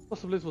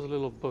 Possibly it was a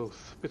little of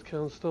both.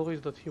 Pitcairn's story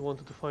is that he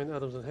wanted to find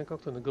Adams and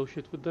Hancock to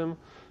negotiate with them,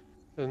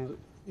 and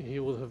he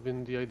would have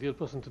been the ideal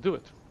person to do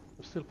it.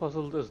 I'm still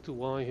puzzled as to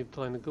why he'd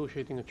try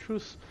negotiating a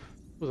truce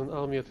with an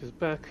army at his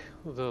back,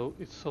 though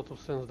it sort of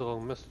sends the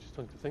wrong message,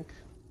 don't you think?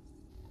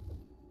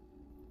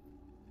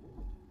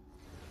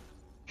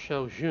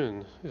 Xiao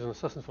Jun is an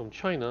assassin from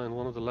China and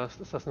one of the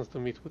last assassins to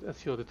meet with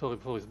Ezio Auditore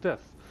before his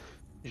death.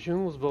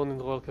 Jun was born in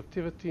royal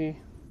captivity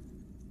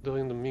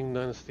during the Ming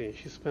Dynasty.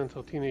 She spent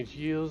her teenage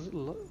years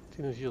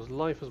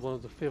life as one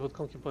of the favored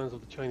concubines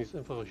of the Chinese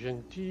Emperor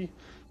Zheng Ji.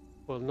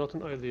 While not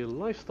an ideal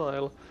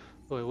lifestyle,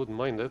 though I wouldn't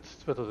mind it,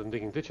 it's better than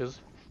digging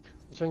ditches,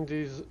 Zheng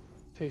Ji's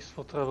taste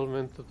for travel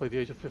meant that by the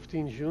age of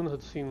 15, Jun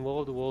had seen more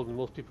of the world than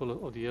most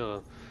people of the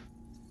era.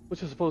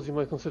 Which I suppose you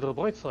might consider a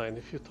bright side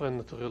if you try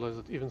not to realize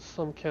that even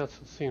some cats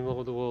had seen more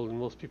of the world than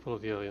most people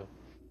of the area.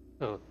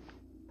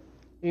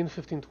 In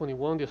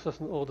 1521, the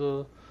assassin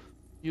order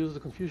used the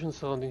confusion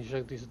surrounding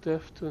Jagdi's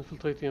death to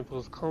infiltrate the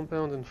emperor's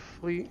compound and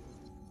free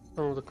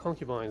some of the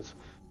concubines,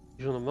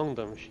 Jun among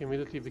them. She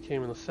immediately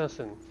became an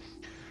assassin,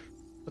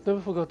 but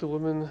never forgot the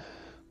women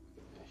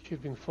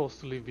she'd been forced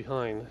to leave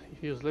behind.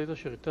 Years later,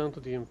 she returned to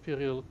the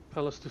imperial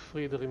palace to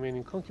free the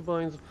remaining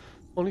concubines,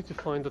 only to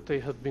find that they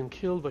had been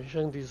killed by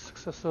Zhengdi's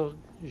successor,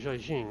 Jia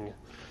Jing.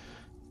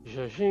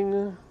 Jia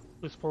Jing,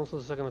 response to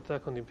the second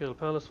attack on the imperial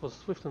palace, was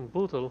swift and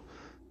brutal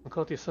and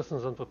caught the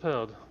assassins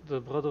unprepared. The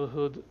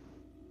brotherhood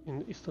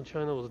in eastern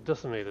China was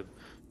decimated.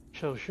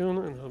 Xiao Jun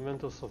and her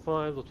mentors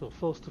survived, but were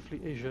forced to flee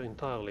Asia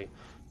entirely.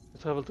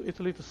 They traveled to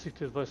Italy to seek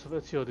the advice of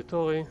Ezio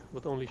Auditore,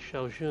 but only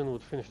Xiao Jun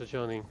would finish the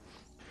journey,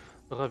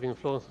 arriving in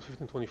Florence in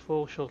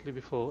 1524, shortly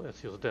before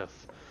Ezio's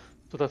death.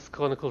 So that's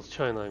Chronicles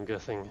China, I'm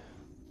guessing.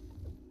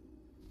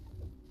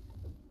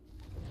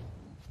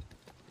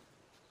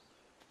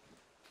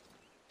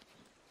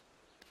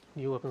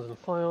 New weapons and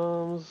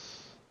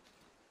firearms.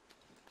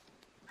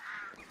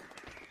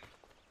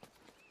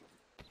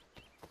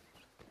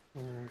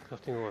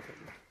 Crafting a weapon.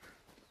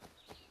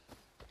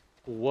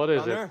 What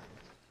is it?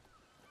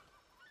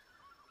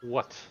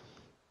 What?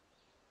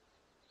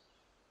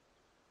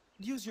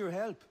 Use your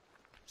help.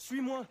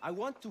 Suis-moi. I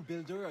want to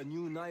build her a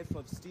new knife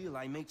of steel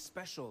I make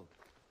special.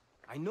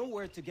 I know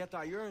where to get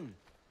iron,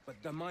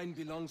 but the mine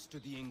belongs to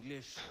the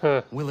English.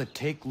 Will it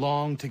take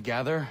long to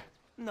gather?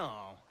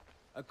 No.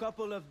 A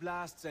couple of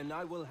blasts and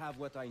I will have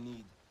what I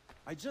need.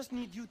 I just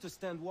need you to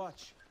stand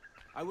watch.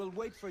 I will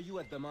wait for you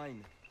at the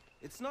mine.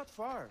 It's not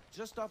far,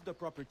 just off the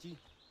property.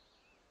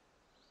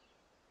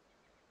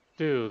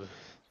 Dude.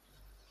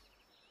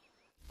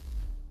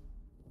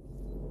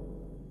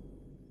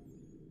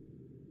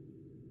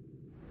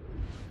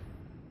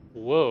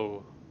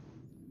 Whoa.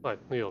 Right,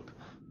 New York.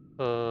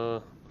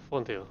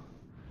 Frontier.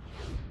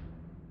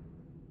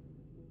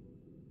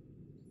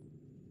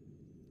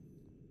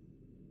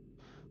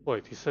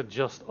 Wait, he said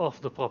just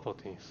off the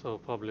property, so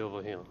probably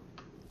over here.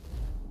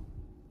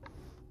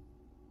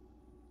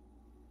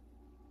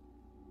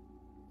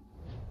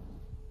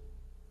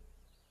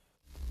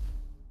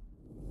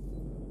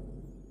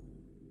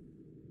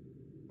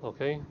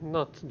 Okay,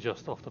 not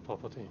just off the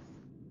property.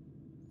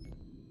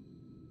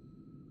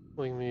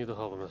 Bring me the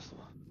harbor master.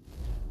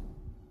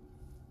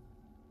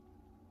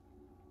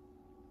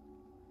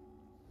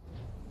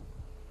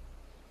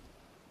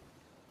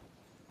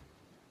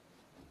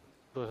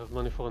 Do I have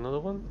money for another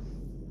one?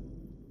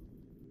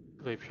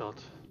 Grape shot.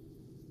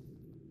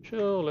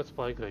 Sure, let's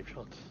buy grape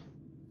shot.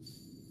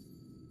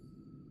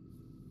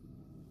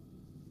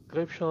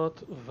 Grape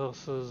shot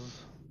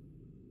versus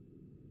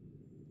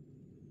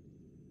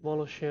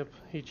smaller ship,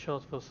 heat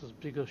shot versus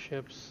bigger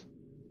ships,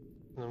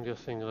 and I'm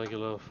guessing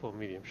regular for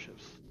medium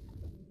ships.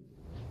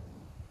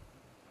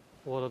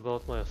 What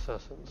about my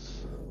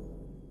assassins?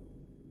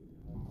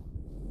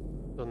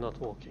 They're not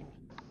working.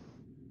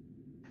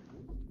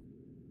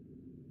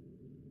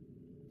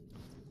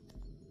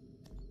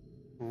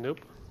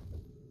 Nope.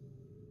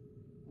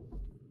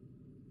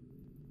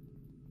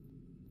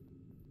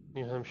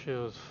 New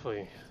Hampshire is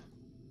free.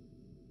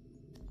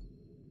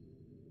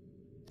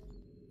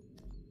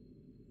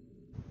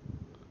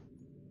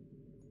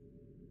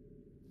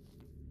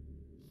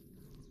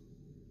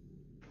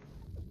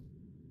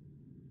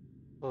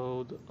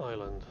 Rhode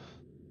Island.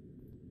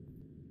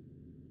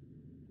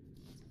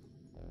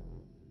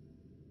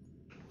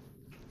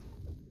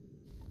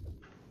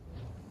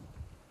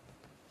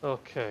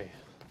 Okay.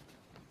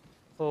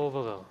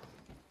 Over there.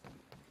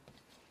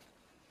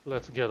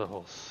 Let's get a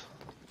horse.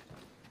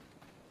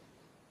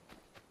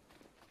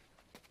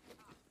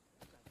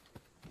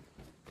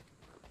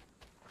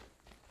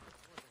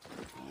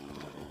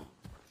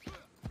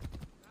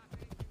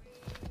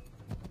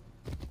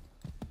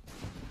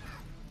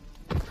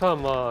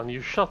 Come on,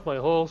 you shot my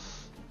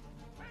horse.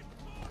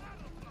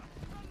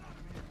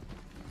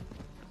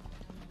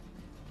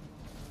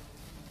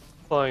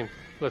 Fine,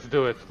 let's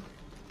do it.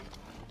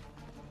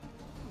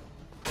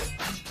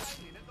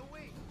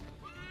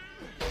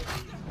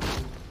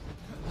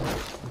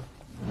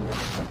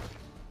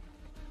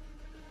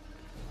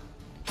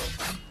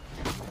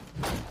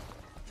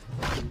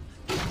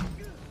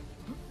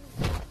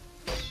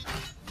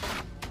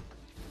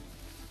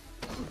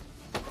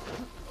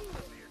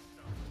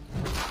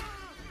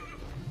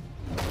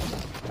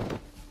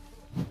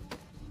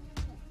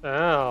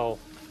 Ow.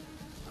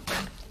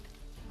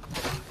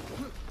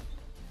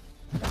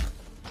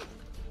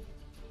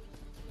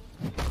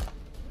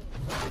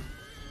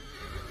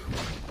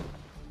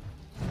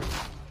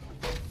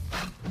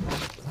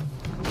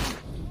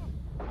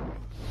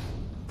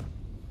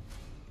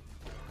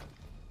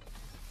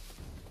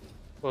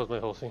 Where's my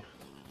horsey?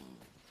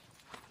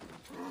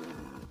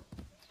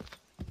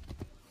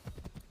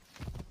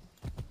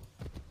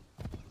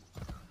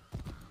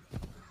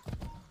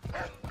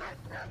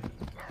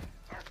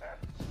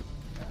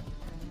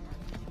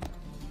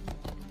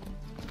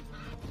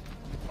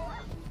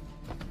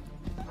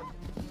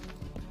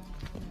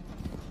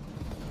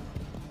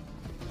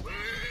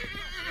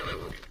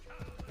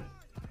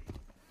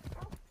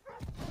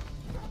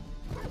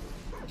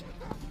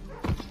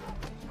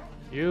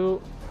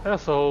 You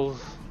assholes.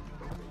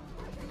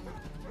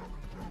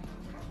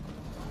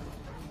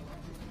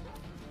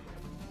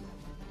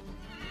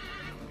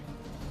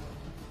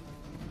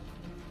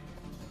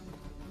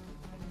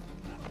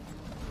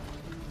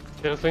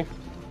 Seriously?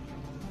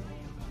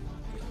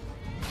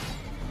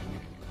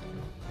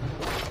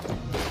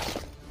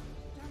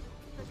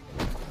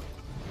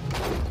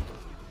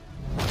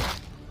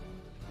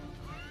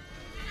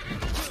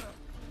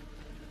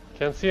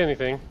 Can't see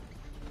anything.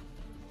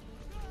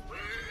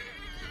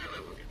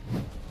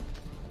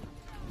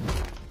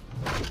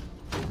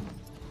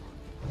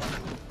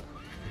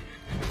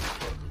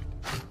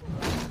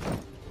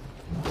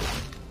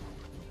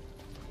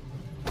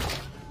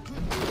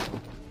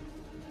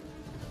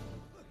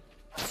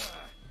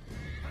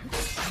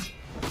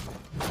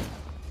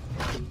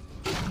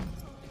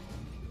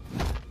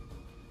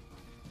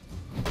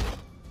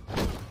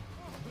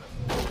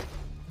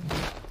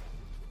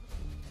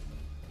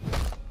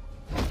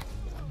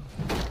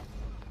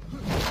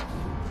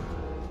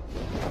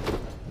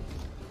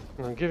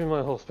 Now give me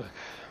my horse back.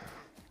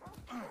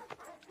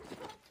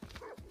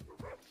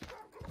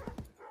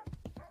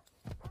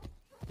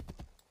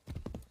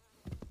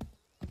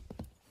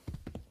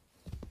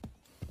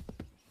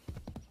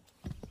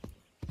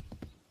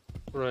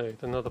 Right,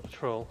 another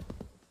patrol.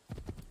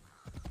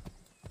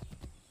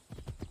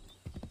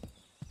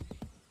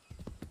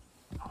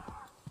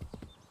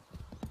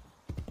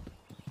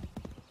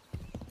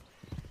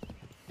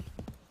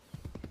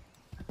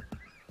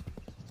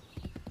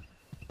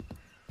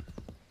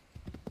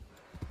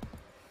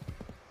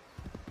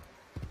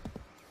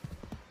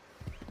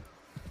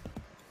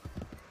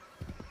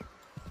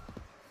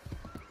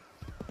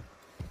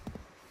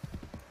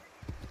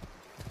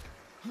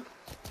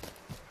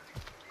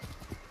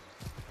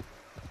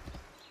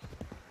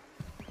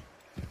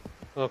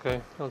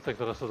 Okay, I'll take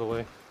the rest of the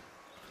way.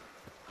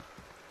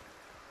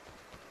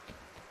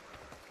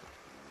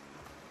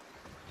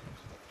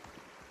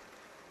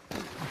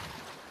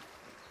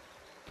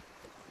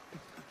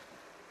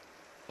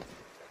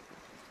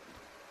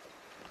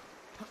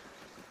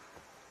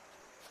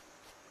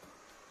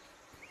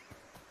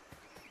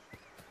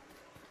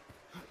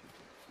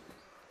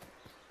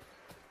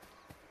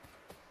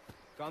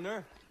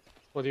 Connor,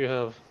 What do you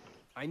have?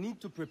 I need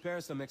to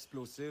prepare some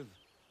explosive.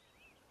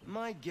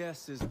 My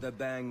guess is the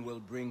bang will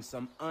bring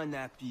some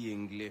unhappy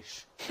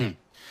English.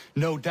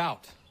 No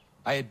doubt.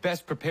 I had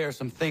best prepare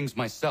some things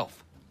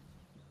myself.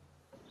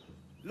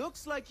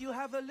 Looks like you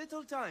have a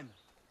little time.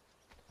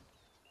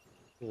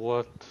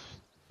 What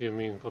do you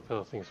mean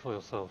prepare things for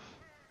yourself?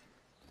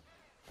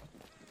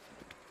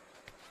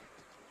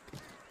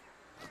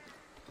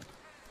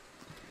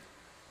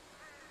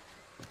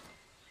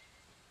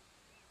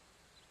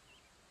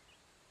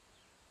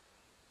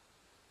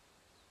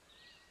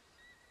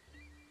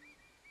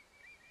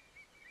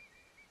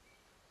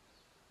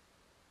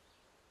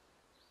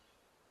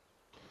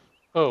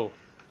 Oh,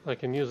 I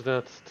can use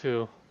that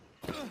to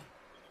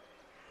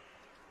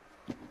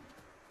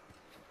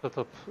set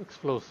up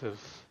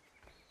explosives.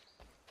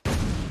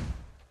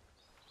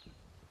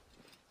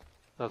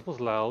 That was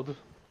loud.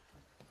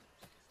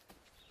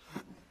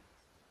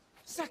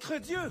 Sacre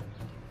Dieu!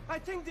 I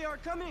think they are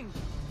coming!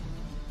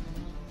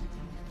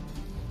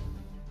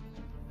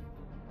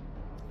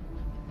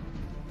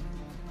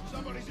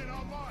 Somebody's in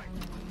our line!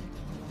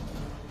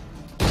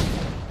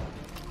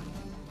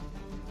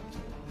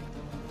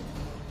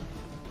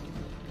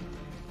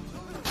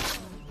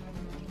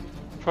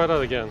 Try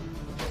that again.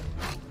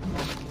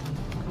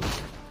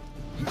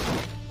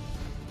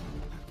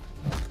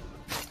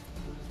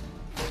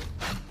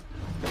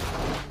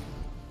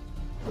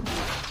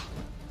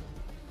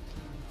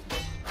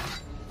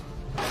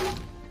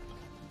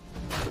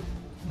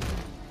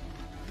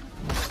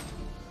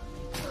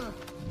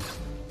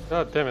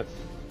 God damn it.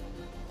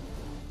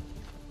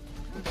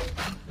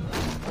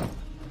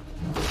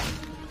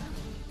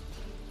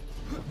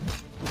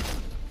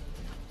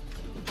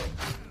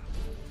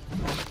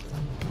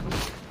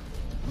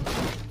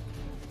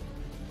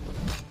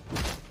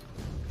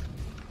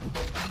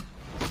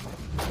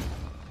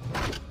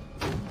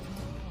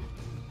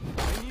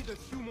 I need a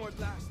few more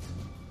blasts.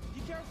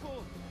 Be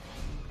careful!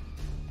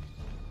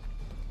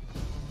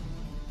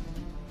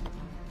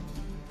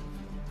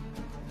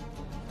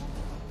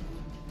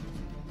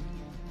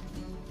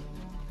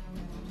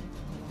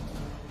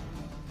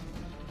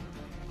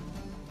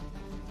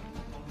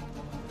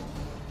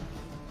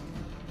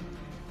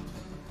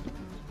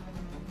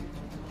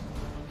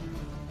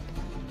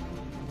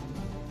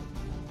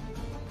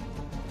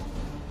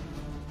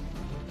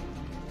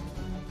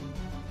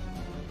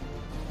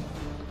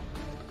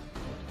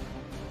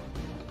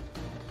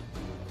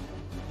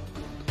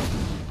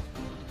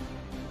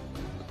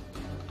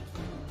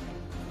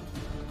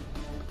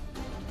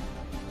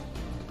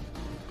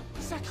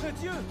 Sacre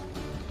Dieu!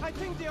 I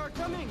think they are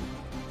coming!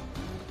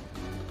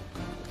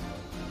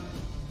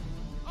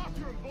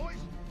 After him, boys!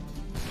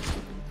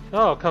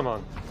 Oh, come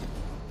on.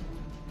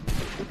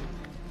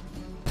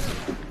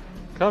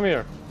 Come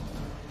here.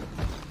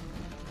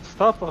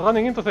 Stop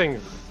running into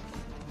things.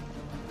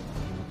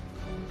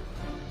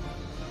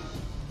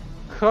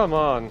 Come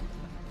on.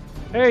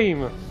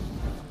 Aim.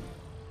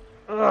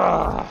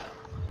 Ugh.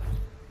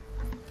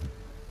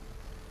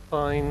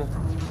 Fine.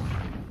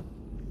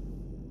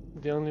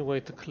 The only way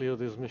to clear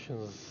these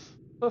missions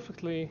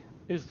perfectly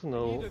is to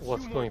know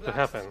what's going to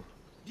happen.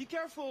 Be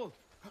careful!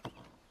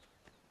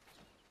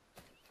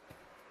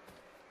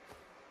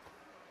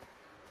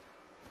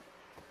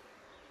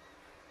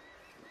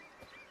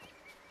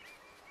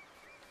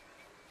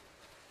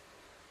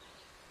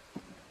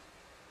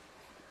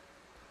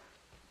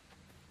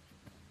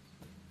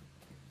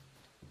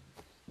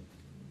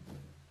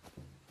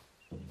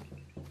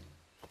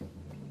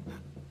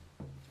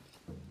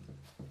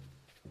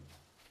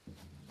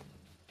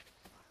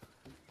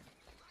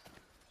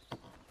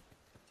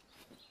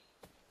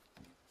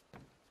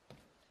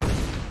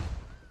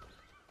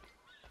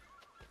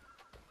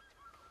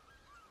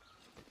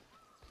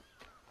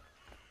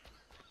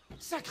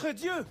 Sacre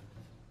Dieu!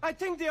 I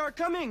think they are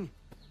coming!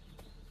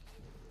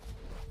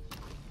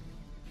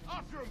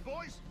 After him,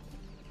 boys!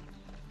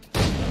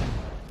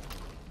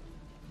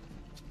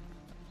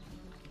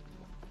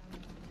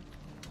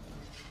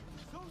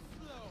 So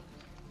slow!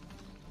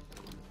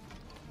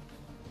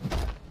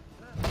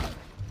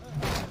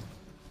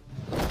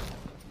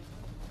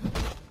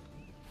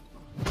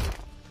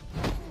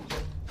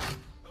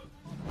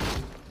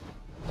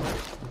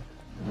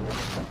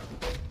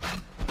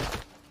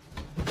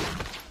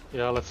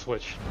 Yeah, let's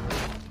switch.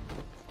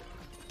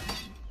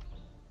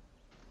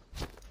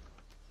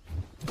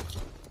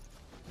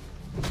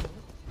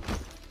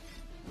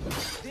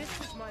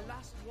 This is my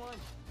last one.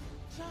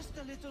 Just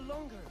a little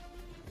longer.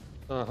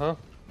 Uh-huh.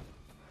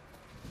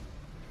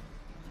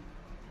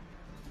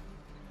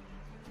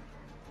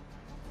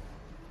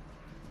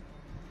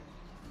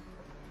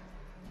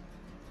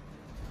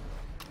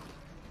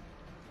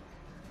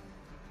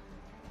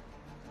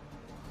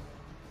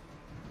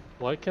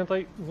 Why can't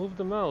I move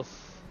the mouse?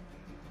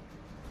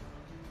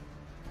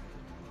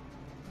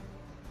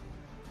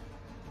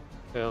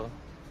 Hell.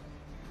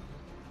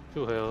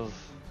 2 hells.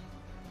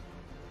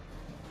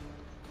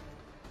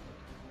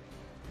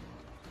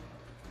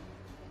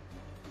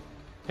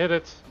 Hit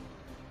it!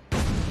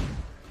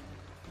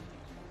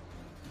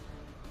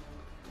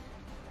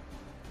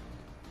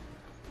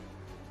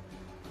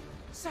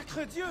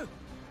 Sacre Dieu!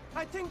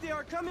 I think they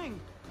are coming!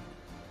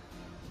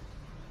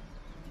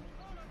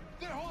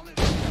 They're holding.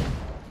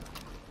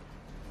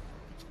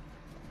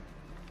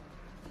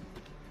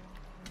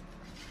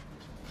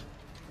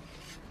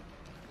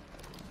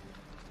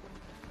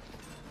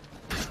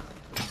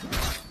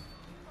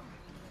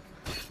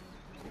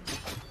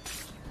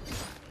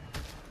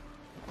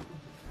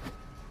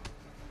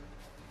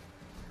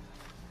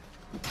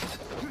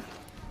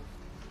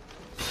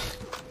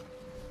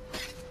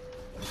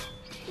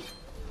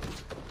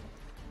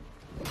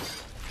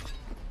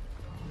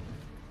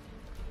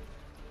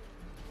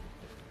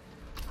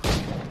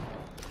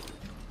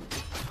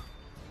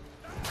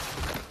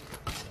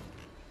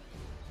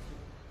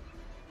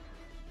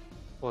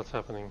 What's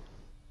happening?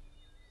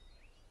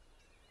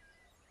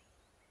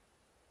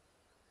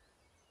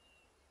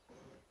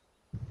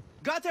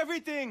 Got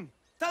everything!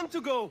 Time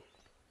to go!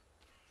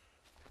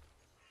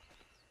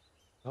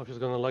 I hope she's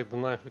gonna like the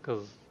knife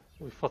because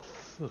we fought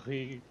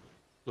 3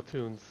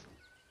 platoons.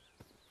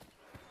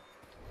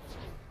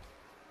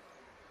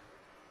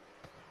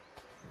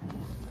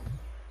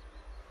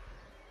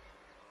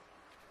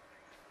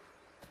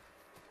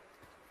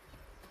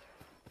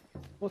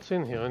 What's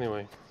in here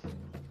anyway?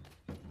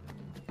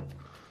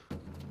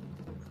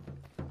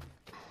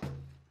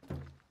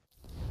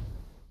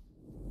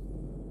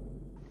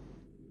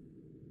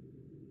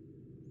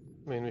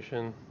 Main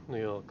mission, New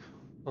York.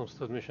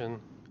 Homestead mission,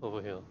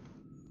 over here.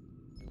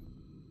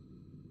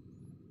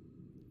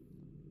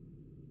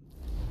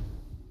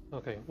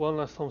 Okay, one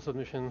last homestead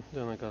mission,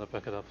 then I gotta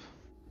pack it up.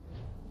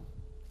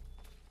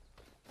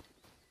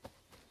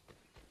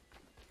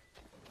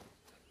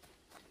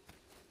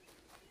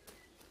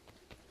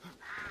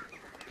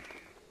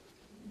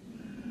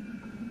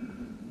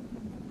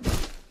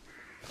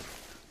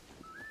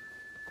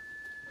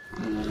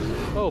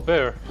 Oh,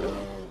 bear!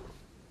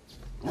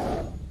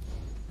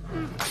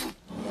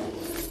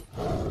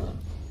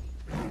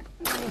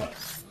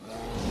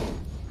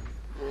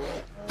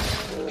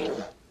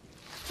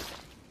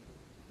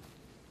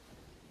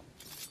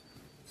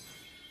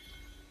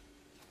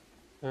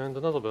 And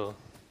another bear.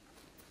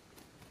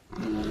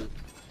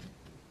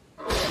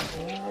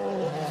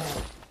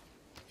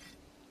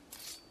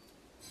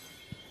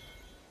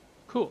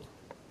 Cool.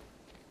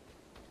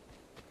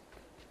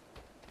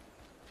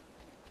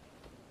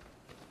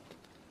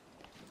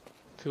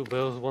 Two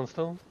bears, one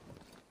stone,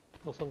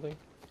 or something.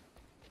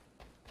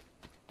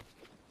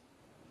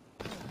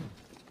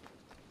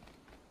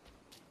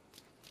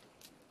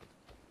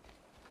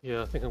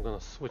 Yeah, I think I'm gonna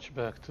switch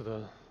back to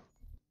the...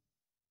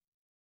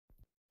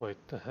 Wait,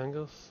 the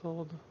hanger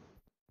sword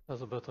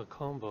has a better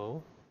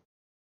combo.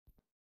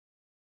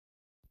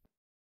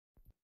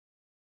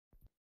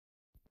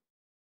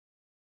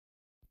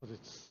 But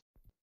it's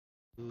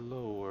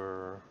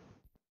lower.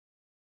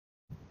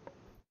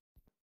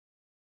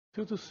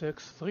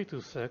 226,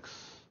 326,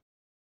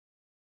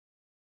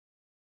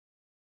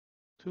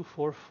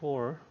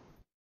 244,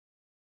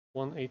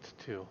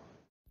 182.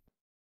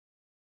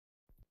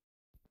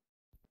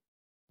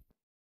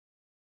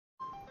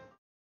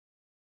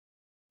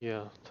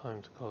 Yeah,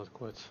 time to call it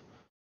quits.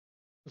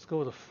 Let's go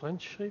with a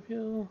French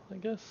rapier, I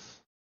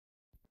guess.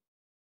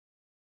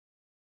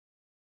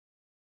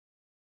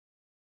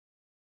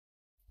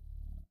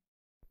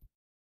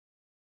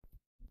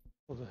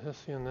 For the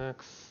Hessian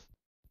axe.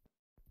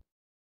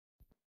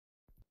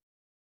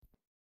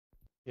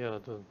 Yeah,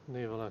 the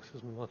naval axe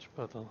is much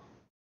better.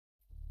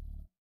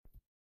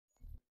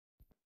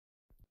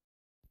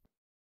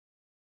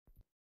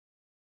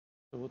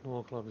 The wooden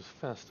war club is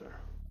faster.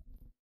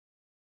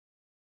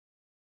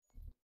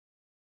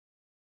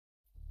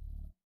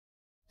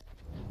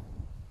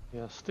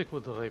 Yeah, stick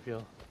with the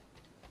rapier.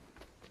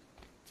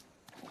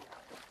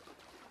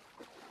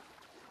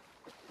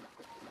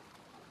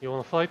 You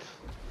wanna fight?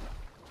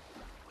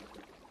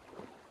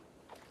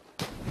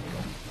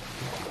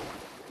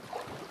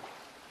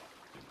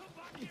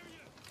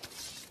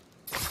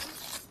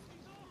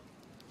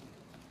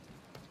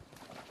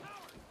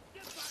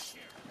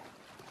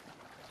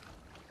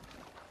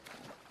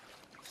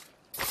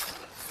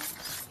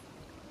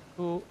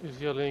 Who is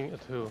yelling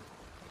at who?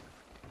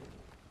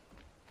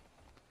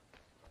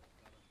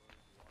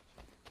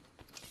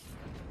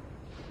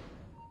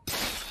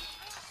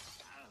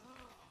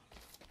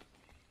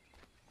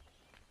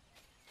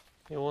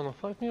 You wanna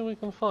fight me? We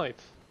can fight.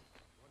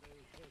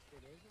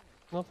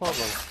 No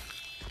problem.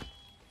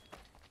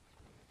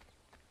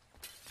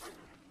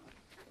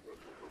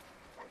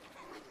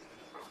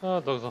 Ah,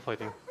 dogs are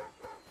fighting.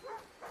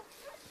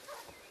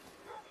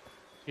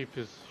 Sheep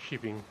is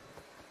sheeping.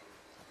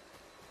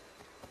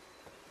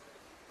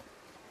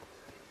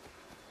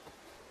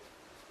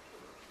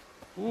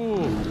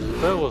 Ooh.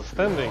 There was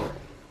standing.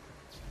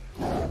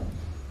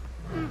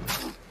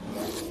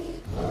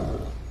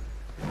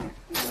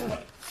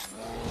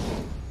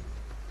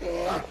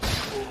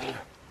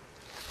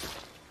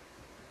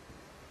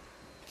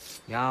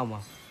 Yeah, man.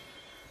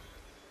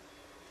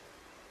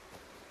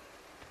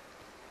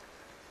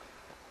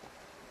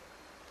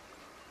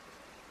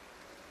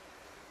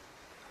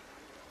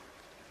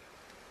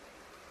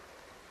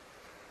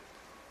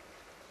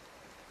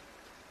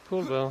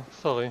 Cool, Bell.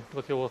 Sorry,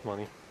 but you're worth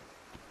money.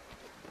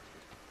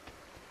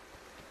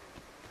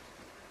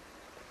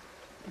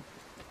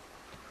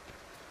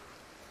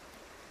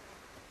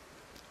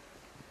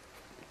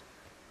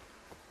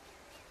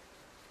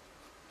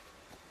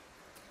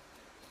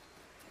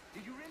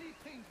 Did you really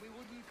think we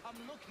wouldn't come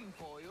looking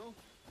for you?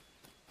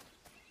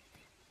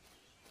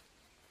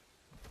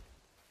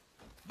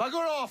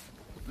 Bugger off!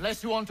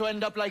 Unless you want to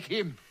end up like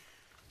him.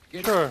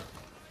 Sure.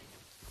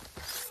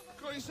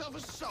 Call yourself a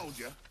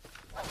soldier?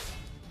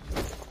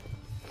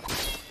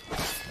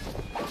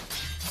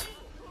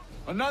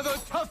 Another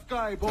tough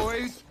guy,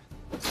 boys!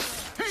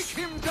 Take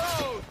him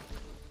down!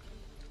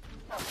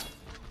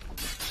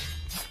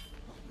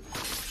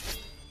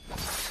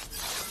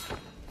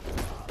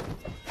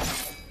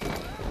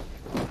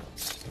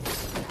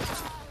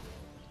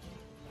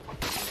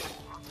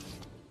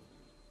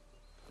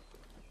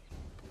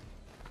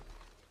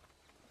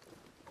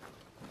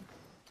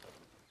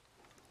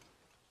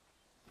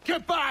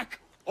 Get back!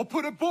 Or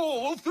put a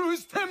ball through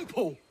his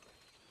temple!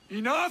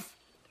 Enough?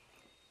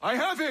 I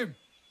have him!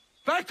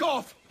 Back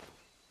off!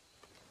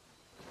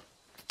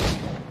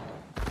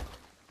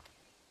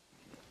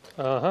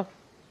 Uh-huh.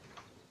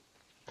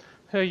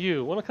 Hey,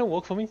 you, wanna come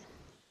walk for me?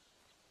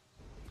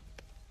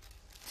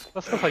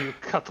 That's not how you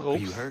cut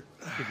ropes. Are you hurt?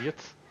 Idiot.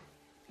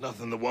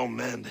 Nothing that won't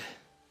mend.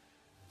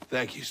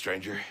 Thank you,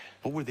 stranger.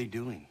 What were they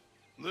doing?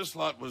 This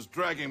lot was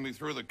dragging me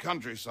through the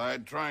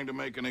countryside trying to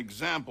make an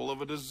example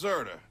of a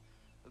deserter.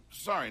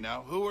 Sorry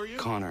now, who are you?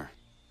 Connor.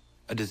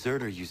 A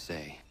deserter, you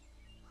say?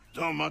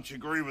 Don't much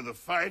agree with the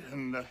fight,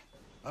 and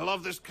I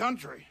love this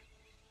country.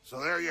 So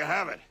there you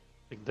have it.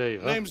 Big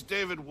Dave, huh? Name's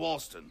David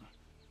Walston.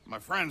 My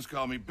friends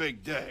call me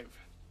Big Dave.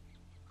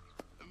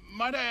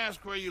 Might I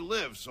ask where you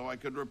live so I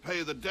could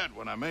repay the debt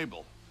when I'm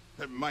able?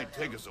 It might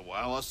take us a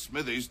while. Us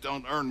smithies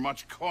don't earn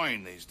much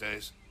coin these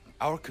days.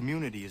 Our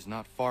community is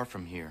not far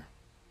from here,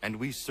 and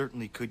we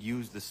certainly could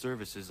use the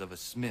services of a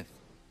smith.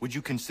 Would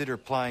you consider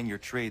plying your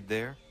trade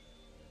there?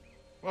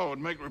 Well, it would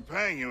make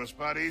repaying you a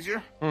spot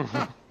easier.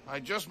 I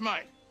just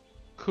might.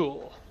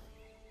 Cool.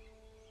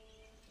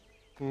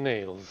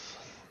 Nails.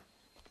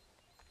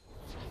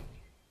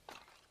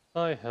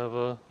 I have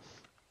a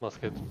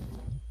musket.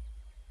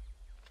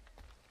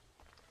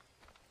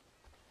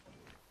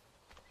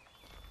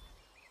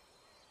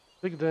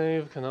 Big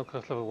Dave can now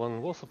craft level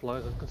 1 war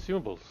supplies and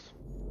consumables.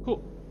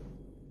 Cool.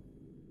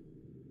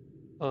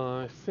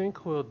 I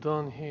think we're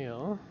done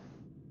here.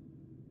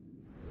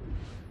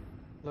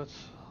 Let's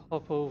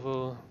hop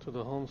over to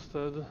the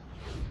homestead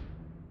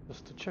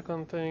just to check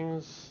on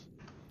things,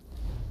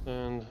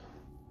 and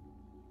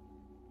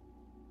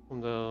from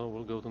there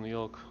we'll go to New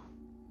York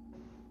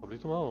probably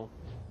tomorrow.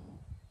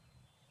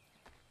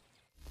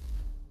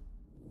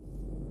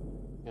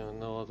 Yeah,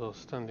 no other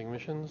standing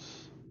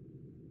missions.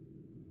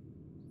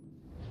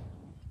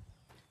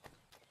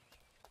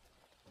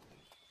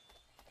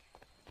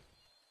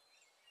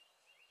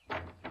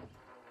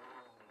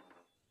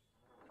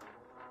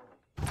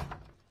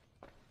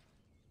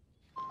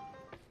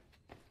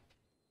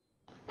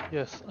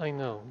 Yes, I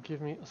know.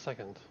 Give me a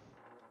second.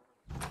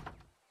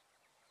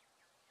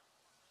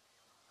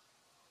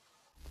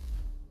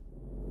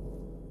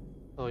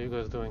 How are you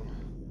guys doing?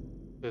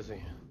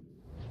 Busy.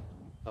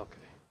 Okay.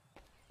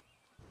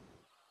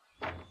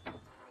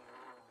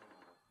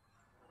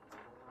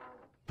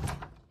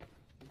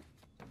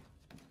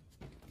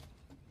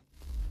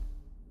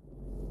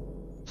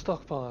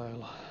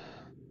 Stockpile.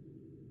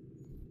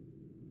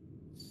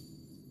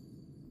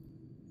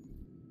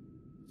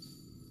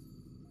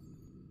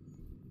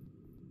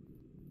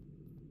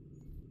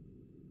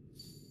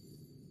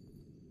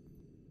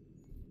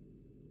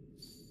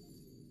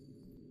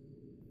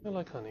 I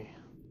like honey.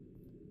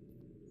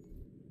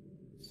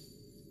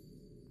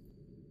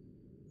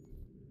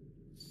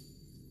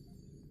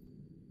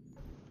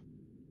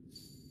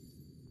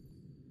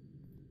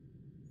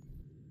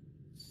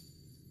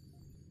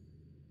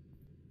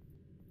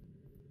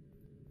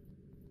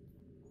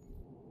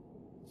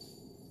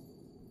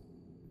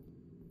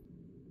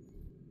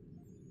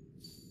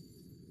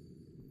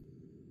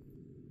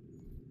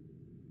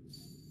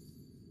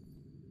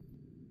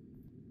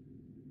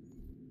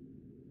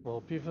 More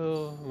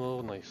beaver,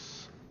 more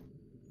nice.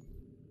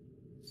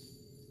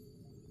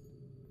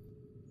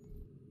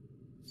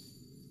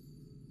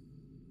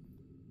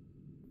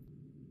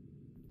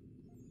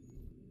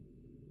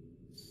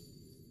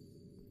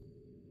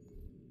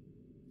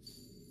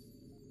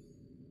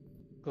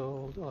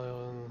 Gold,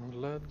 iron,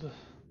 lead,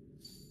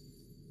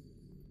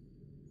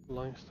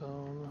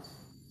 limestone,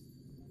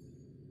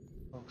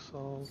 rock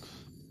salt,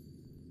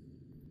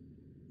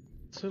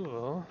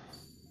 silver.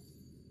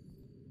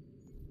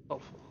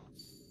 Helpful.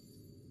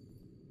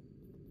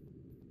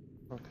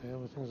 Okay,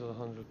 everything's at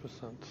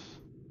 100%.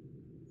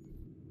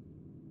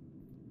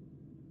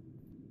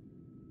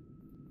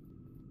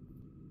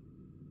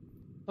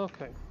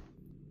 Okay.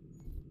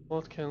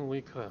 What can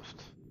we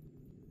craft?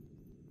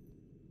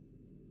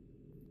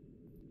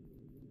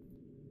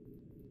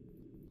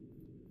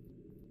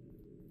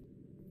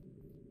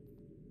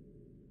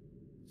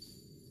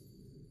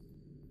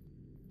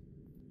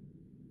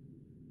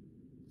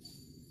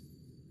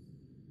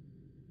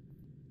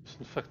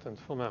 Disinfectant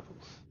from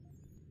apples.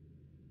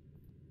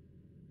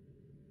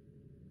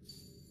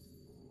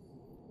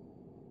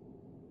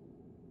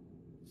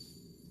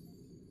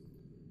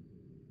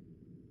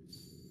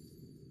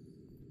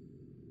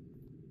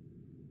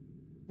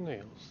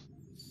 Nails.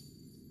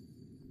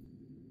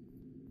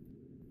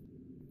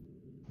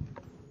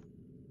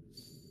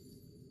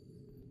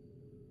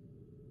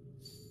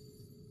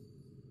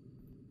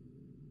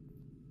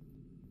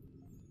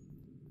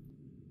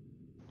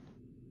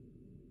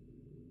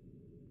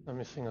 I'm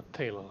missing a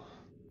tailor.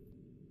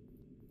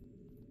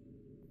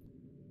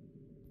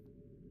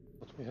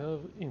 But we have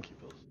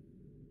innkeepers.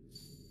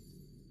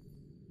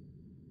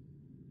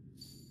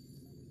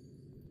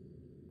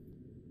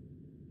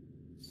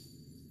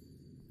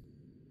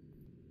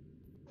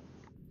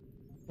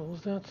 What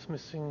was that?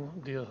 Missing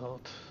deer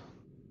heart.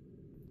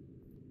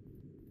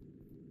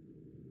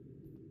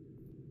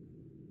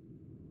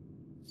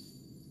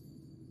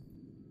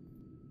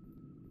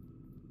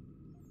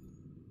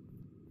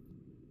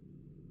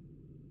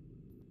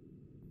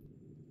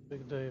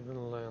 Big Dave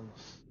and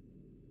Lance.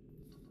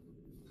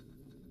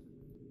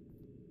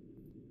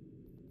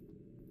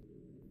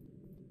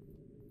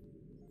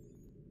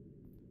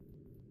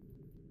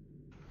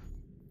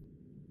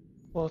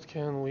 What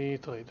can we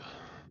trade?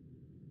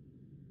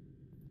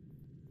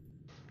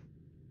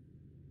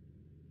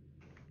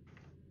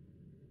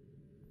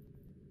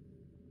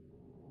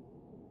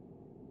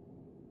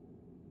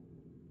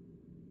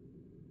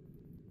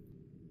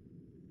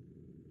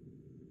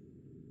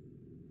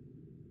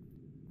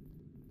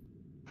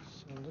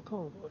 Send the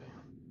convoy.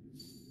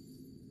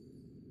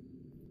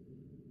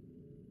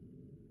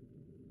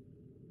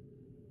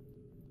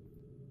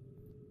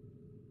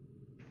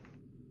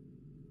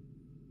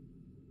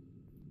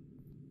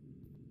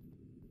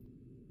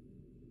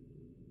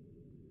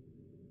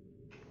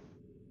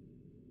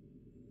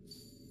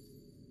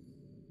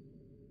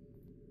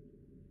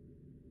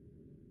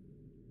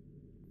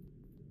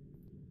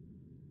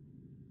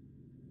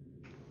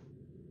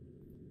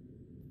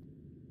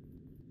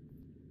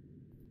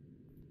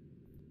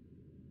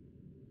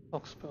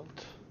 Fox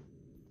pelt.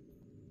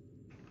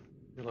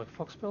 You like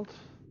fox pelt?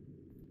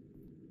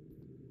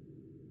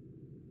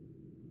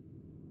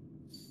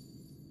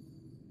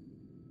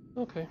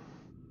 Okay.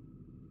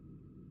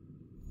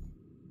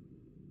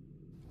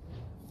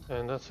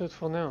 And that's it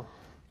for now.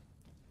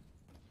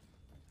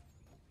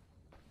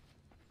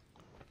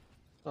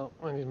 Oh,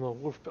 I need more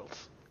wolf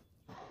pelts.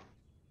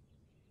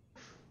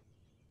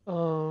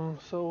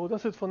 So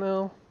that's it for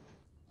now.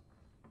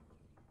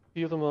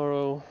 See you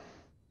tomorrow.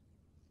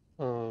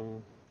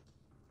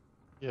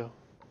 Yeah.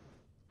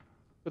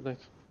 Good night.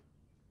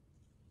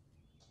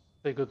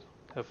 Stay good.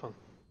 Have fun.